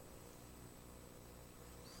Redeemer.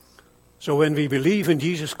 So when we believe in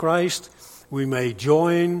Jesus Christ, we may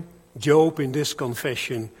join Job in this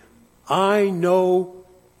confession: I know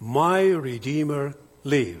my Redeemer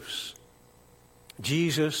lives.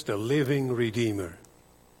 Jesus, the living Redeemer.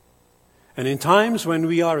 And in times when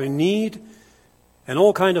we are in need, and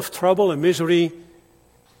all kind of trouble and misery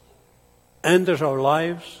enters our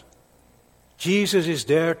lives, Jesus is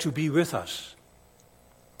there to be with us,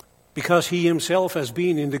 because he himself has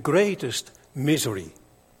been in the greatest misery,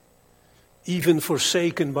 even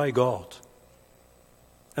forsaken by God.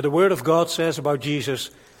 And the Word of God says about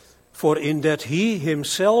Jesus, for in that he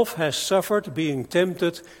himself has suffered being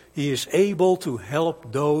tempted, he is able to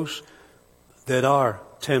help those that are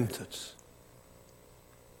tempted.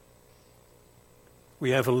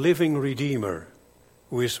 We have a living Redeemer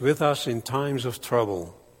who is with us in times of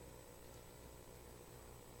trouble.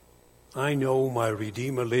 I know my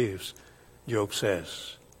Redeemer lives, Job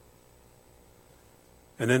says.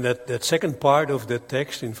 And then that second part of that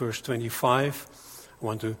text in verse 25, I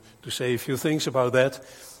want to say a few things about that.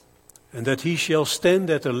 And that he shall stand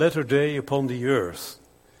at the latter day upon the earth.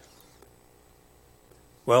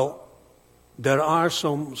 Well, there are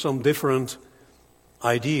some different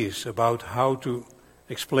ideas about how to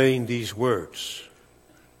explain these words.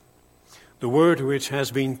 The word which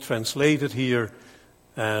has been translated here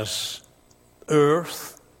as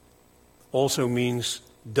earth also means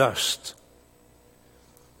dust.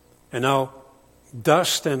 And now,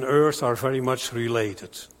 dust and earth are very much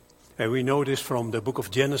related. And we know this from the book of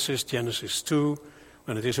Genesis, Genesis 2,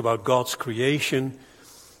 when it is about God's creation.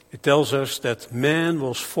 It tells us that man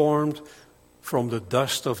was formed from the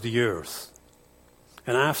dust of the earth.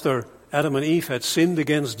 And after Adam and Eve had sinned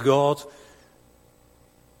against God,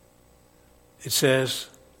 it says,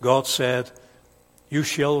 God said, you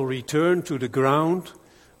shall return to the ground,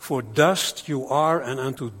 for dust you are, and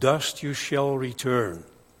unto dust you shall return.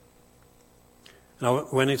 Now,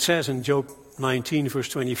 when it says in Job 19, verse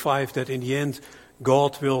 25, that in the end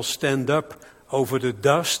God will stand up over the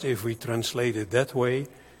dust, if we translate it that way,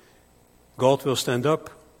 God will stand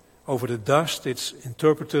up over the dust. It's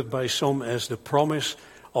interpreted by some as the promise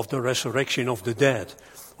of the resurrection of the dead.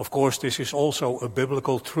 Of course, this is also a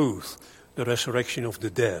biblical truth, the resurrection of the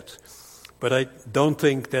dead. But I don't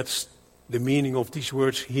think that's the meaning of these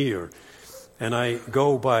words here. And I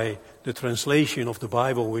go by the translation of the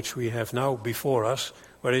Bible which we have now before us,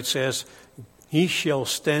 where it says, he shall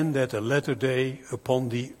stand at the latter day upon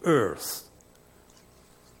the earth.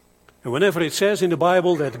 And whenever it says in the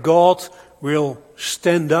Bible that God will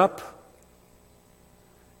stand up,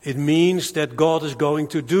 it means that God is going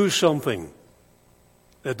to do something,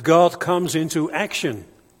 that God comes into action.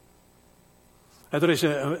 And there is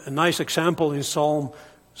a nice example in Psalm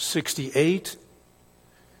 68.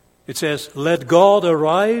 It says, let God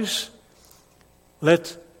arise,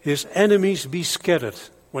 let his enemies be scattered.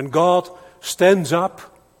 When God stands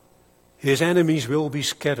up, his enemies will be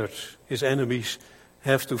scattered. His enemies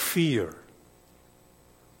have to fear.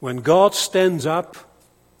 When God stands up,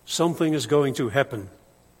 something is going to happen.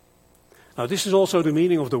 Now, this is also the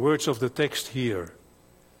meaning of the words of the text here.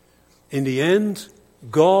 In the end,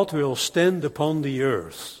 God will stand upon the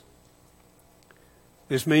earth.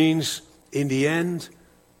 This means, in the end,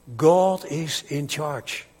 God is in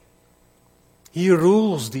charge. He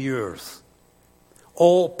rules the earth.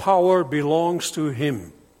 All power belongs to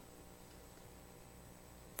him.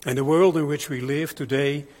 And the world in which we live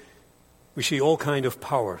today, we see all kinds of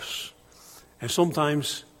powers. And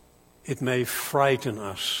sometimes it may frighten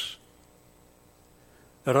us.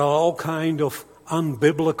 There are all kinds of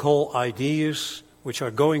unbiblical ideas which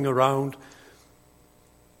are going around,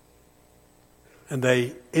 and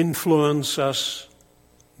they influence us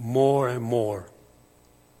more and more.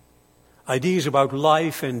 Ideas about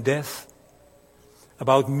life and death,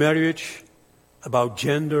 about marriage, about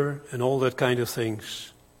gender, and all that kind of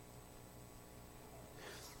things.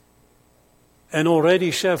 And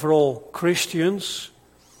already several Christians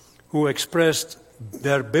who expressed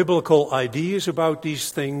their biblical ideas about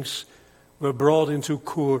these things were brought into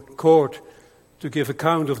court to give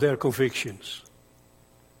account of their convictions.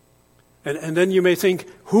 And then you may think,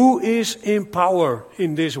 who is in power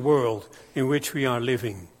in this world in which we are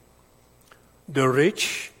living? The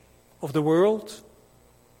rich of the world?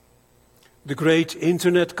 The great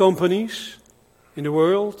internet companies in the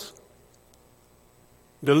world?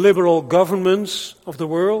 The liberal governments of the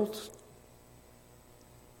world?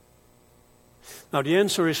 Now the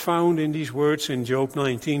answer is found in these words in Job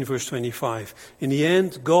 19, verse 25. In the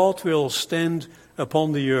end, God will stand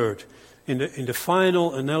upon the earth. In the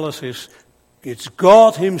final analysis, it's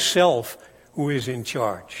God himself who is in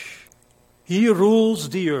charge. He rules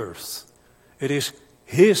the earth. It is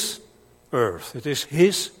his earth. It is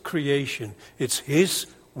his creation. It's his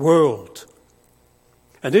world.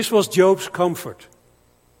 And this was Job's comfort.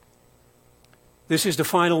 This is the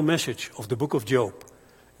final message of the book of Job.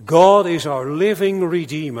 God is our living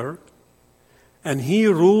Redeemer, and he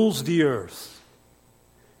rules the earth.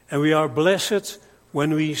 And we are blessed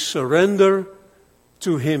when we surrender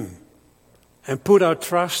to Him and put our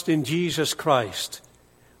trust in Jesus Christ,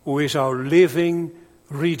 who is our living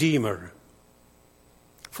Redeemer.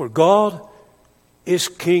 For God is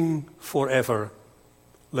King forever.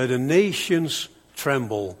 Let the nations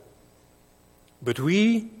tremble. But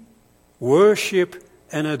we worship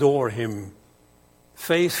and adore Him.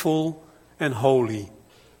 Faithful and holy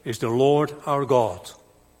is the Lord our God.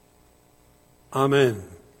 Amen.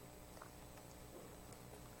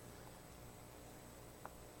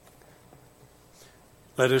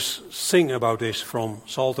 Let us sing about this from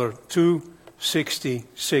Psalter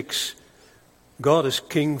 266. God is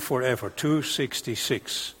King forever,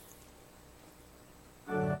 266.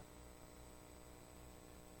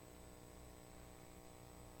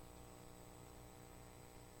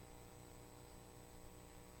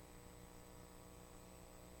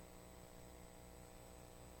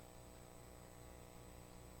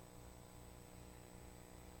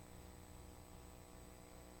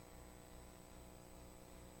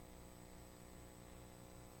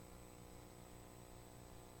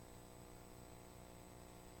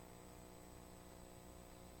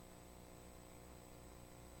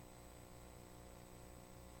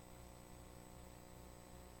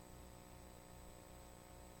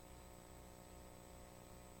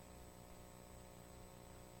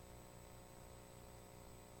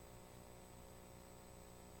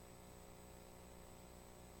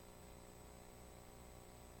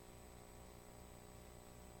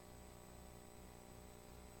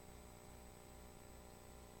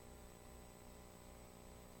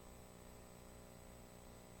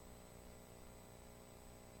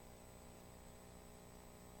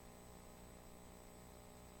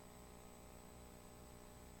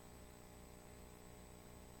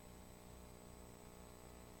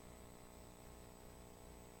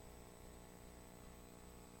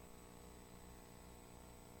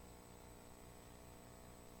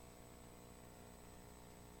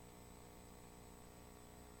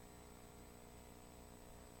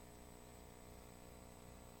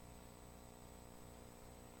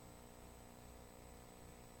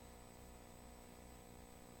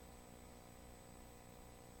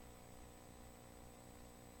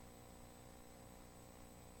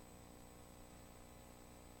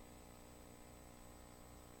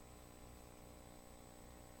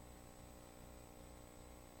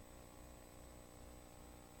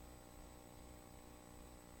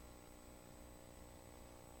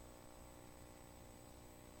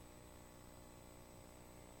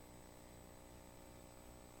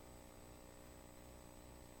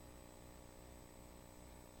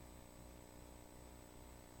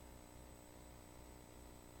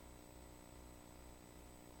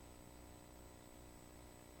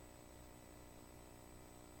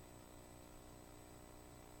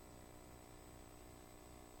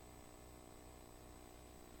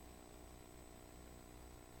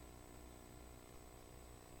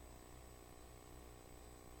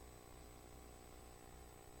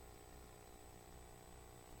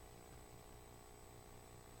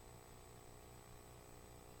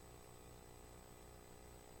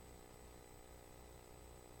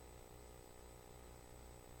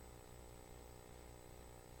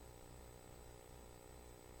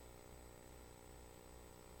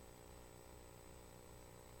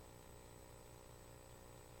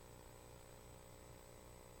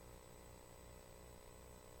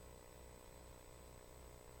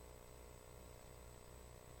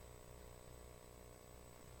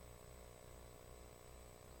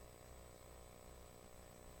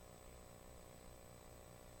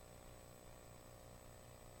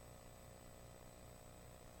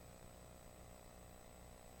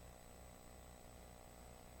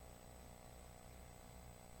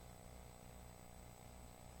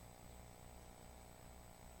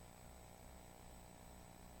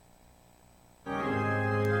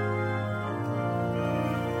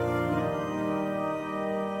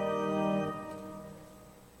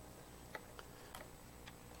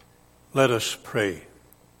 Let us pray.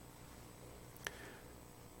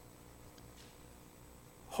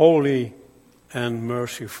 Holy and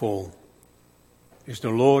merciful is the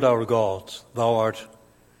Lord our God. Thou art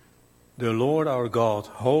the Lord our God,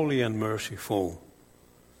 holy and merciful.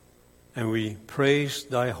 And we praise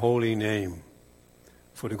thy holy name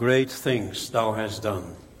for the great things thou hast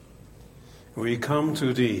done. We come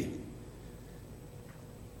to thee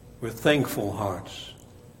with thankful hearts,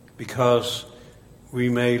 because we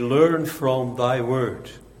may learn from thy word,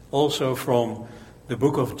 also from the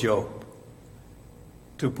book of Job,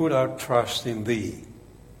 to put our trust in thee.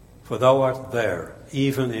 For thou art there,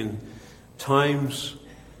 even in times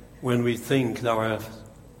when we think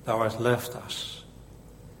thou thou hast left us.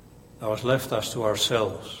 Thou hast left us to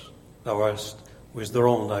ourselves. Thou hast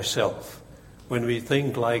withdrawn thyself. When we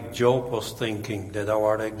think like Job was thinking, that thou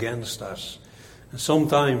art against us. And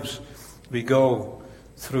sometimes we go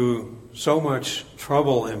through so much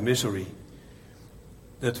trouble and misery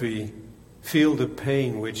that we feel the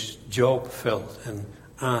pain which Job felt and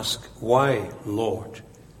ask, why, Lord?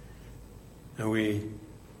 And we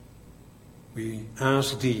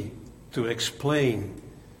ask thee to explain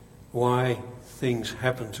why things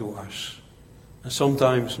happen to us. And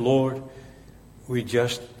sometimes, Lord, we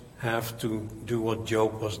just have to do what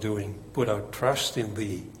Job was doing, put our trust in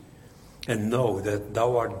thee, and know that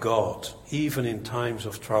thou art God. Even in times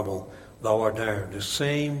of trouble, thou art there, the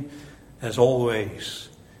same as always.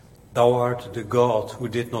 Thou art the God who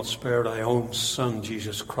did not spare thy own Son,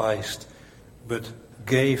 Jesus Christ, but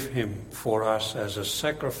gave him for us as a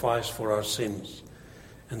sacrifice for our sins.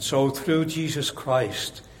 And so through Jesus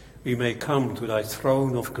Christ we may come to thy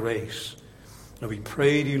throne of grace. And we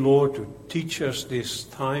pray thee, Lord, to teach us this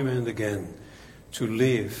time and again to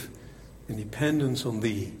live in dependence on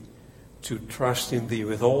thee, to trust in thee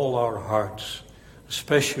with all our hearts,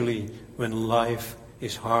 especially when life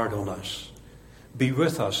is hard on us. Be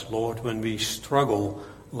with us, Lord, when we struggle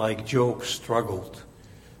like Job struggled.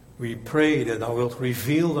 We pray that thou wilt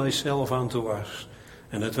reveal thyself unto us,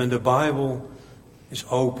 and that when the Bible is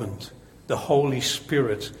opened, the Holy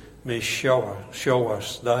Spirit may show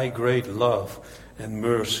us thy great love and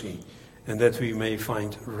mercy, and that we may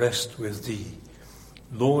find rest with thee.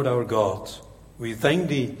 Lord our God, we thank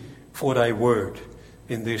thee for thy word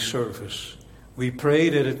in this service. We pray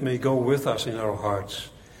that it may go with us in our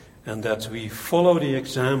hearts, and that we follow the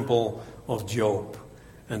example of Job,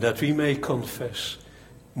 and that we may confess,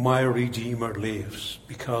 my Redeemer lives,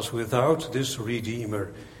 because without this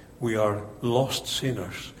Redeemer we are lost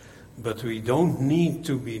sinners. But we don't need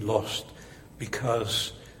to be lost,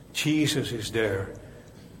 because Jesus is there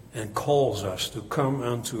and calls us to come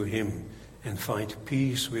unto him and find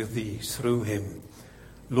peace with thee through him.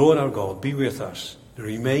 Lord our God, be with us the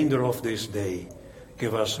remainder of this day.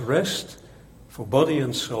 Give us rest for body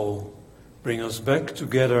and soul. Bring us back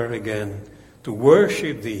together again to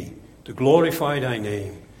worship thee, to glorify thy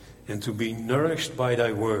name, and to be nourished by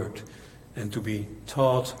thy word, and to be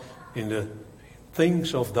taught in the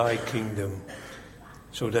things of thy kingdom,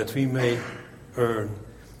 so that we may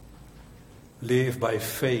live by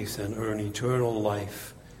faith and earn eternal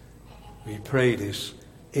life. We pray this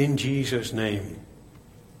in Jesus' name.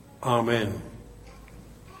 Amen.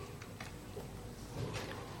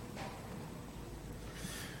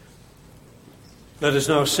 Let us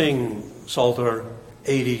now sing Psalter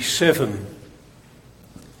 87.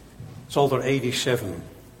 Psalter 87.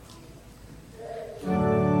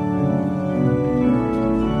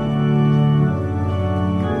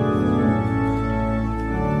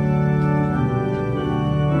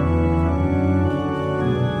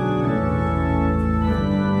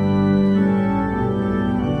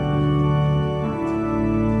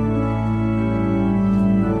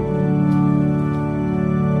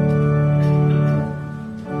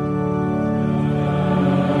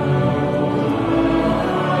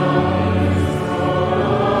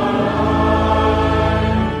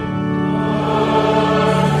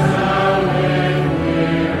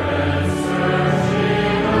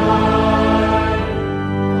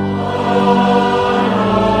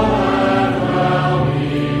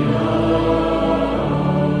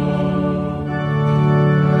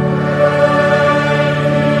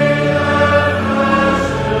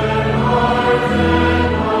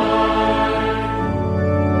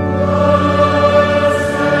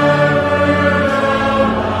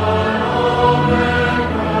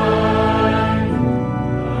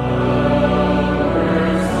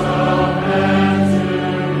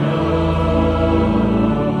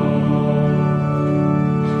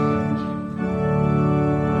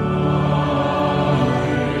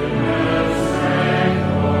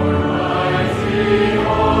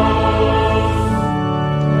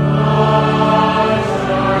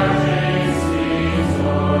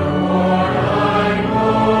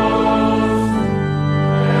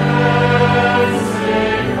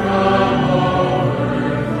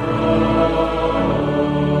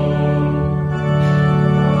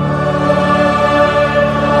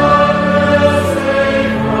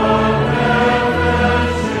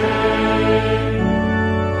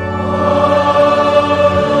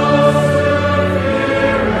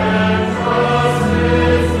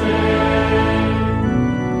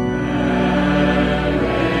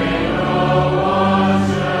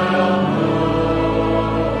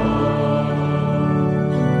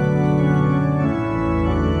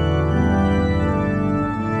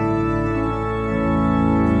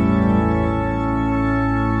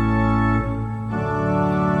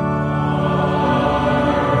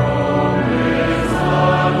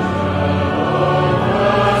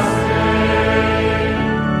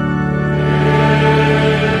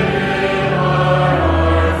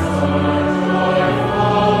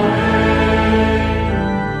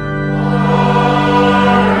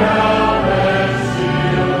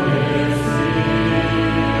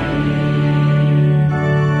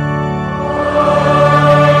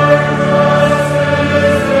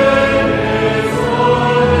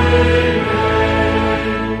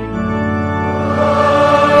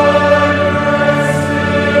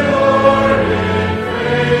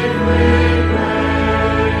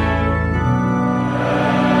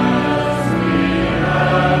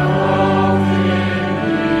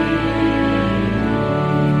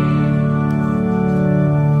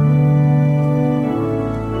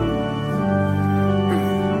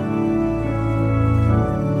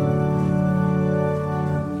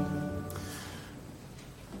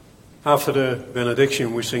 After the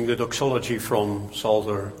benediction, we sing the doxology from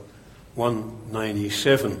Psalter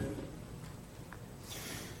 197.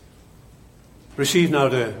 Receive now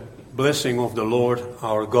the blessing of the Lord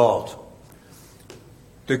our God.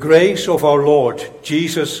 The grace of our Lord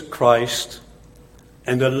Jesus Christ,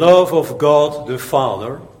 and the love of God the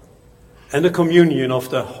Father, and the communion of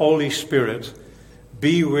the Holy Spirit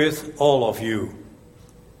be with all of you.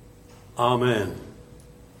 Amen.